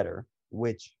doubleheader,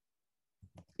 which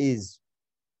is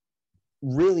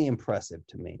really impressive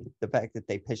to me. The fact that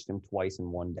they pitched him twice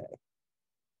in one day.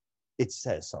 It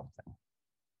says something.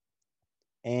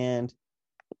 And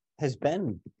has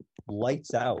been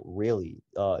lights out, really.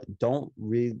 Don't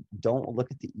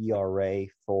look at the ERA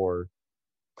for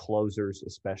closers,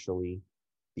 especially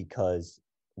because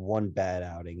one bad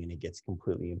outing and it gets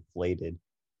completely inflated.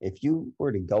 If you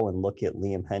were to go and look at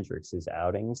Liam Hendriks'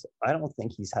 outings, I don't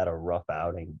think he's had a rough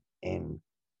outing in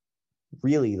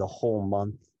really the whole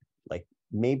month.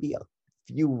 Maybe a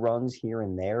few runs here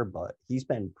and there, but he's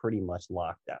been pretty much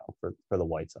locked down for the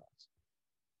White Sox.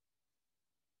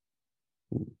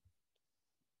 All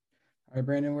right,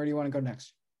 Brandon, where do you want to go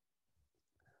next?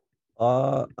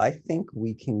 I think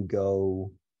we can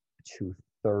go to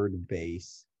third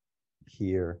base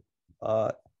here.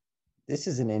 This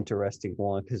is an interesting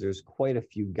one because there's quite a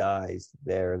few guys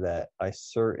there that I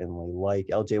certainly like.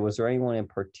 LJ, was there anyone in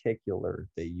particular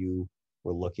that you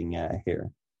were looking at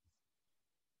here?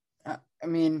 I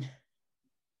mean,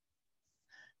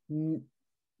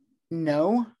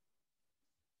 no.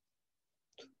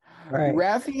 Right.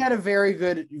 Rafi had a very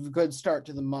good start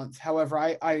to the month. However,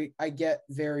 I get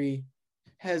very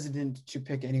hesitant to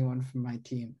pick anyone from my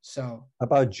team. So how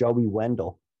about Joey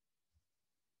Wendell?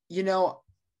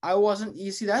 I wasn't.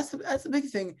 You see, that's the big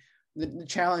thing. The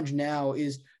challenge now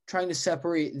is trying to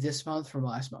separate this month from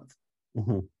last month.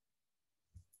 Mm-hmm.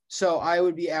 So I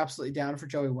would be absolutely down for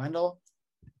Joey Wendell.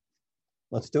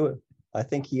 Let's do it. I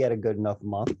think he had a good enough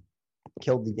month.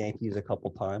 Killed the Yankees a couple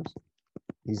times.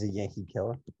 He's a Yankee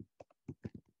killer.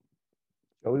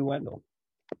 Joey Wendell.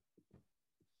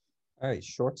 All right,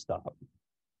 shortstop.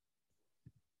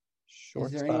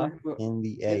 Shortstop in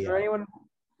the AL. Is there anyone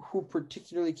who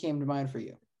particularly came to mind for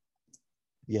you?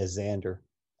 Yeah, Xander.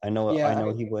 I know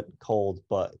he went cold,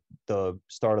 but the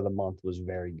start of the month was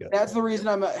very good. That's the reason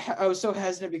I was so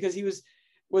hesitant, because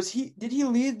did he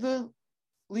lead the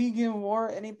league in WAR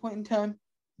at any point in time?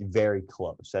 Very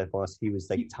close. He was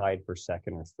tied for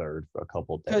second or third for a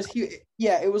couple of days. Because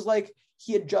it was like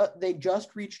they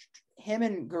just reached, him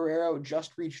and Guerrero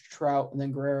just reached Trout, and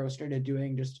then Guerrero started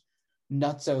doing just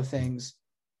nutso things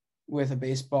with a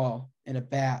baseball and a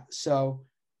bat. So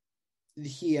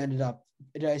he ended up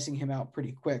dicing him out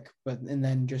pretty quick, and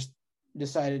then just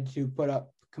decided to put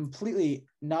up completely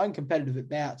non-competitive at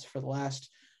bats for the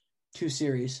last two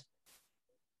series.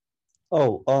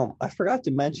 Oh, I forgot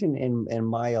to mention in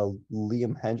my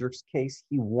Liam Hendriks case,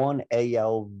 he won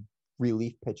AL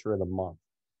Relief Pitcher of the Month.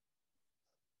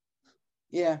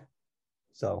 Yeah.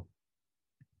 So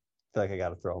I feel like I got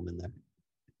to throw him in there.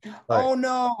 All right.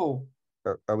 No.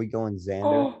 Are we going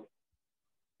Xander?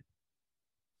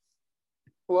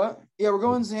 What? Yeah, we're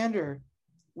going Xander.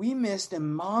 We missed a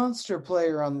monster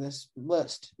player on this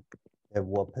list. At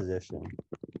what position?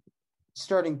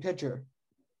 Starting pitcher.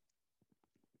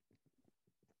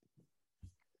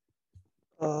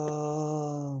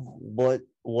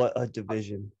 What a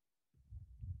division?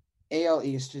 AL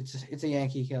East. It's a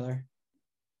Yankee killer.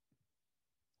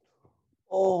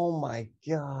 Oh my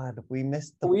God, we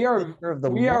missed the pitcher of the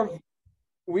month.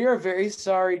 We are very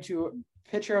sorry to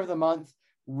pitcher of the month,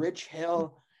 Rich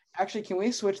Hill. Actually, can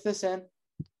we switch this in?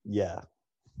 Yeah.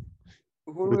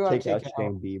 Who do we want to take out?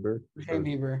 Shane Bieber. Shane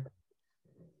Bieber.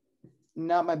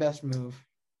 Not my best move.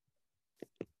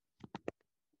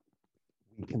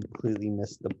 We completely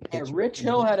missed the pitcher. Yeah, Rich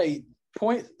Hill had a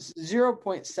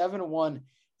 0.71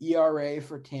 ERA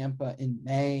for Tampa in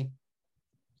May.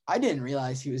 I didn't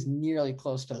realize he was nearly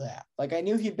close to that. I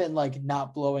knew he'd been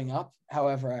not blowing up.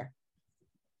 However,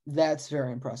 that's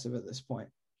very impressive at this point.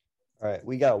 All right,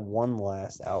 we got one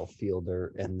last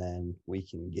outfielder, and then we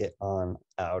can get on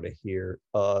out of here.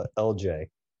 LJ.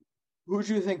 Who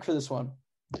do you think for this one?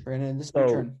 Brandon, this is your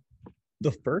turn.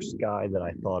 The first guy that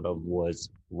I thought of was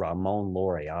Ramon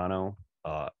Laureano.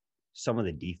 Some of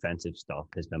the defensive stuff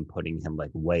has been putting him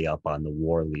way up on the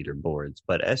WAR leaderboards.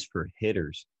 But as for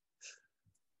hitters,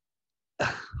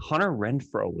 Hunter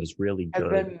Renfroe was really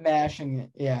good. I've been mashing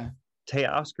it, yeah.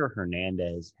 Teoscar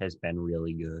Hernandez has been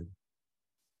really good.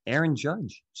 Aaron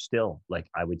Judge still,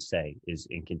 I would say, is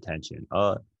in contention.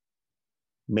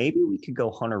 Maybe we could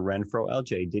go Hunter Renfroe.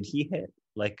 LJ, did he hit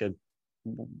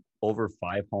over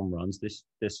 5 home runs this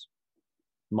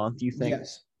month, you think?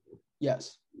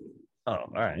 Yes. Oh, all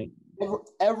right.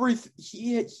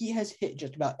 He has hit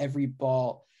just about every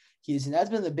ball and that's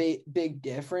been the big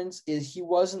difference. Is he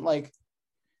wasn't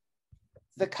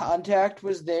the contact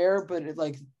was there, but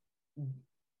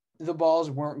the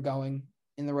balls weren't going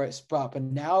in the right spot. But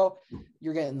now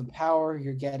you're getting the power,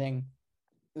 you're getting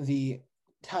the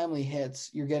timely hits,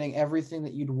 you're getting everything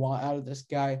that you'd want out of this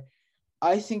guy.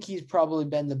 I think he's probably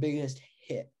been the biggest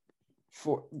hit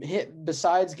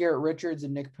besides Garrett Richards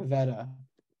and Nick Pivetta.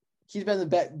 He's been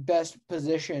the best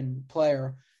position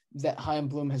player that Chaim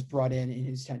Bloom has brought in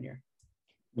his tenure.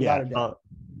 Yeah,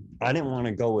 I didn't want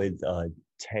to go with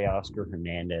Teoscar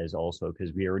Hernandez also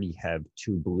because we already have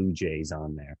 2 Blue Jays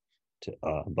on there.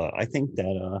 But I think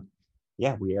that,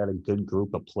 we had a good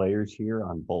group of players here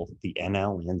on both the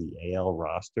NL and the AL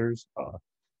rosters.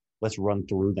 Let's run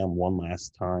through them one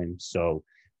last time. So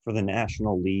for the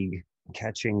National League,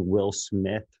 catching Will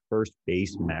Smith, first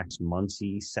base Max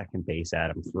Muncy, second base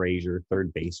Adam Frazier,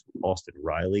 third base Austin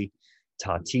Riley,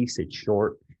 Tatis at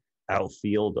short,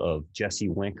 Outfield of Jesse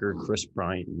Winker, Chris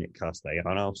Bryant, and Nick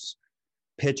Castellanos.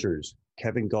 Pitchers,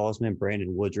 Kevin Gausman,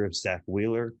 Brandon Woodruff, Zach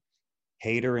Wheeler,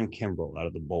 Hader, and Kimbrel out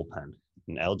of the bullpen.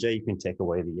 And LJ, you can take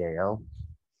away the AL.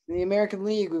 In the American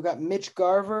League, we've got Mitch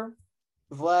Garver,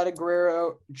 Vlad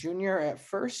Guerrero Jr. at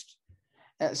first.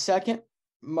 At second,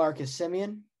 Marcus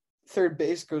Semien. Third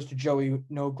base goes to Joey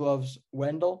No Gloves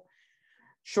Wendell.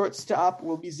 Shortstop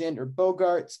will be Xander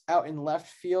Bogaerts. Out in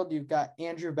left field, you've got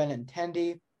Andrew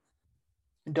Benintendi.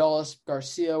 Adolis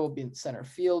Garcia will be in center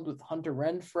field with Hunter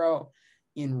Renfroe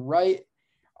in right.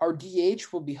 Our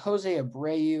DH will be Jose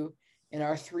Abreu. And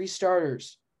our three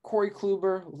starters, Corey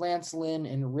Kluber, Lance Lynn,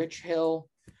 and Rich Hill,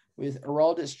 with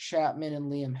Aroldis Chapman and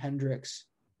Liam Hendricks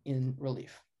in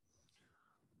relief.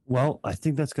 Well, I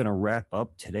think that's going to wrap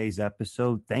up today's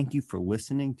episode. Thank you for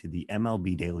listening to the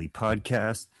MLB Daily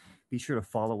Podcast. Be sure to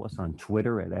follow us on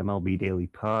Twitter at MLB Daily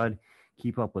Pod.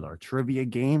 Keep up with our trivia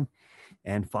game.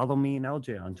 And follow me and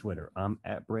LJ on Twitter. I'm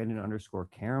at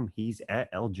Brandon_Karam. He's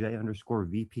at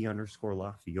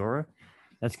LJ_VP_La Fiora.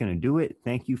 That's going to do it.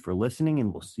 Thank you for listening,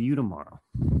 and we'll see you tomorrow.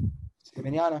 See you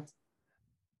mañana.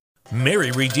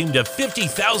 Mary redeemed a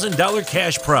 $50,000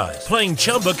 cash prize playing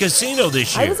Chumba Casino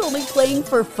this year. I was only playing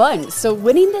for fun, so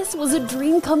winning this was a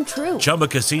dream come true. Chumba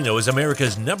Casino is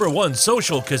America's #1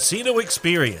 social casino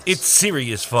experience. It's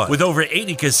serious fun. With over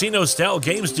 80 casino-style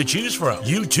games to choose from,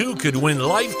 you too could win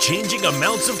life-changing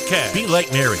amounts of cash. Be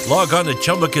like Mary. Log on to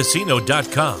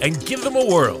ChumbaCasino.com and give them a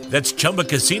whirl. That's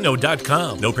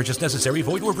ChumbaCasino.com. No purchase necessary.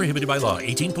 Void or prohibited by law.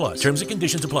 18+. Terms and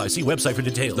conditions apply. See website for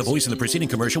details. The voice in the preceding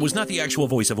commercial was not the actual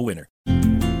voice of a winner.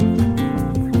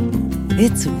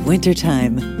 It's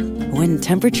wintertime. When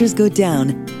temperatures go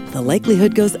down, the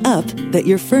likelihood goes up that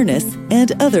your furnace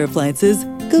and other appliances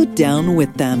go down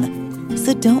with them.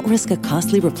 So don't risk a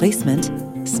costly replacement.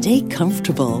 Stay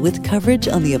comfortable with coverage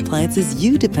on the appliances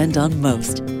you depend on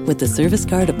most with the Service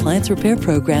Guard Appliance Repair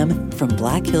Program from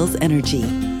Black Hills Energy.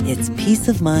 It's peace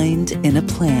of mind in a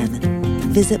plan.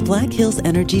 Visit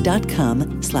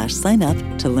blackhillsenergy.com/sign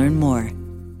up to learn more.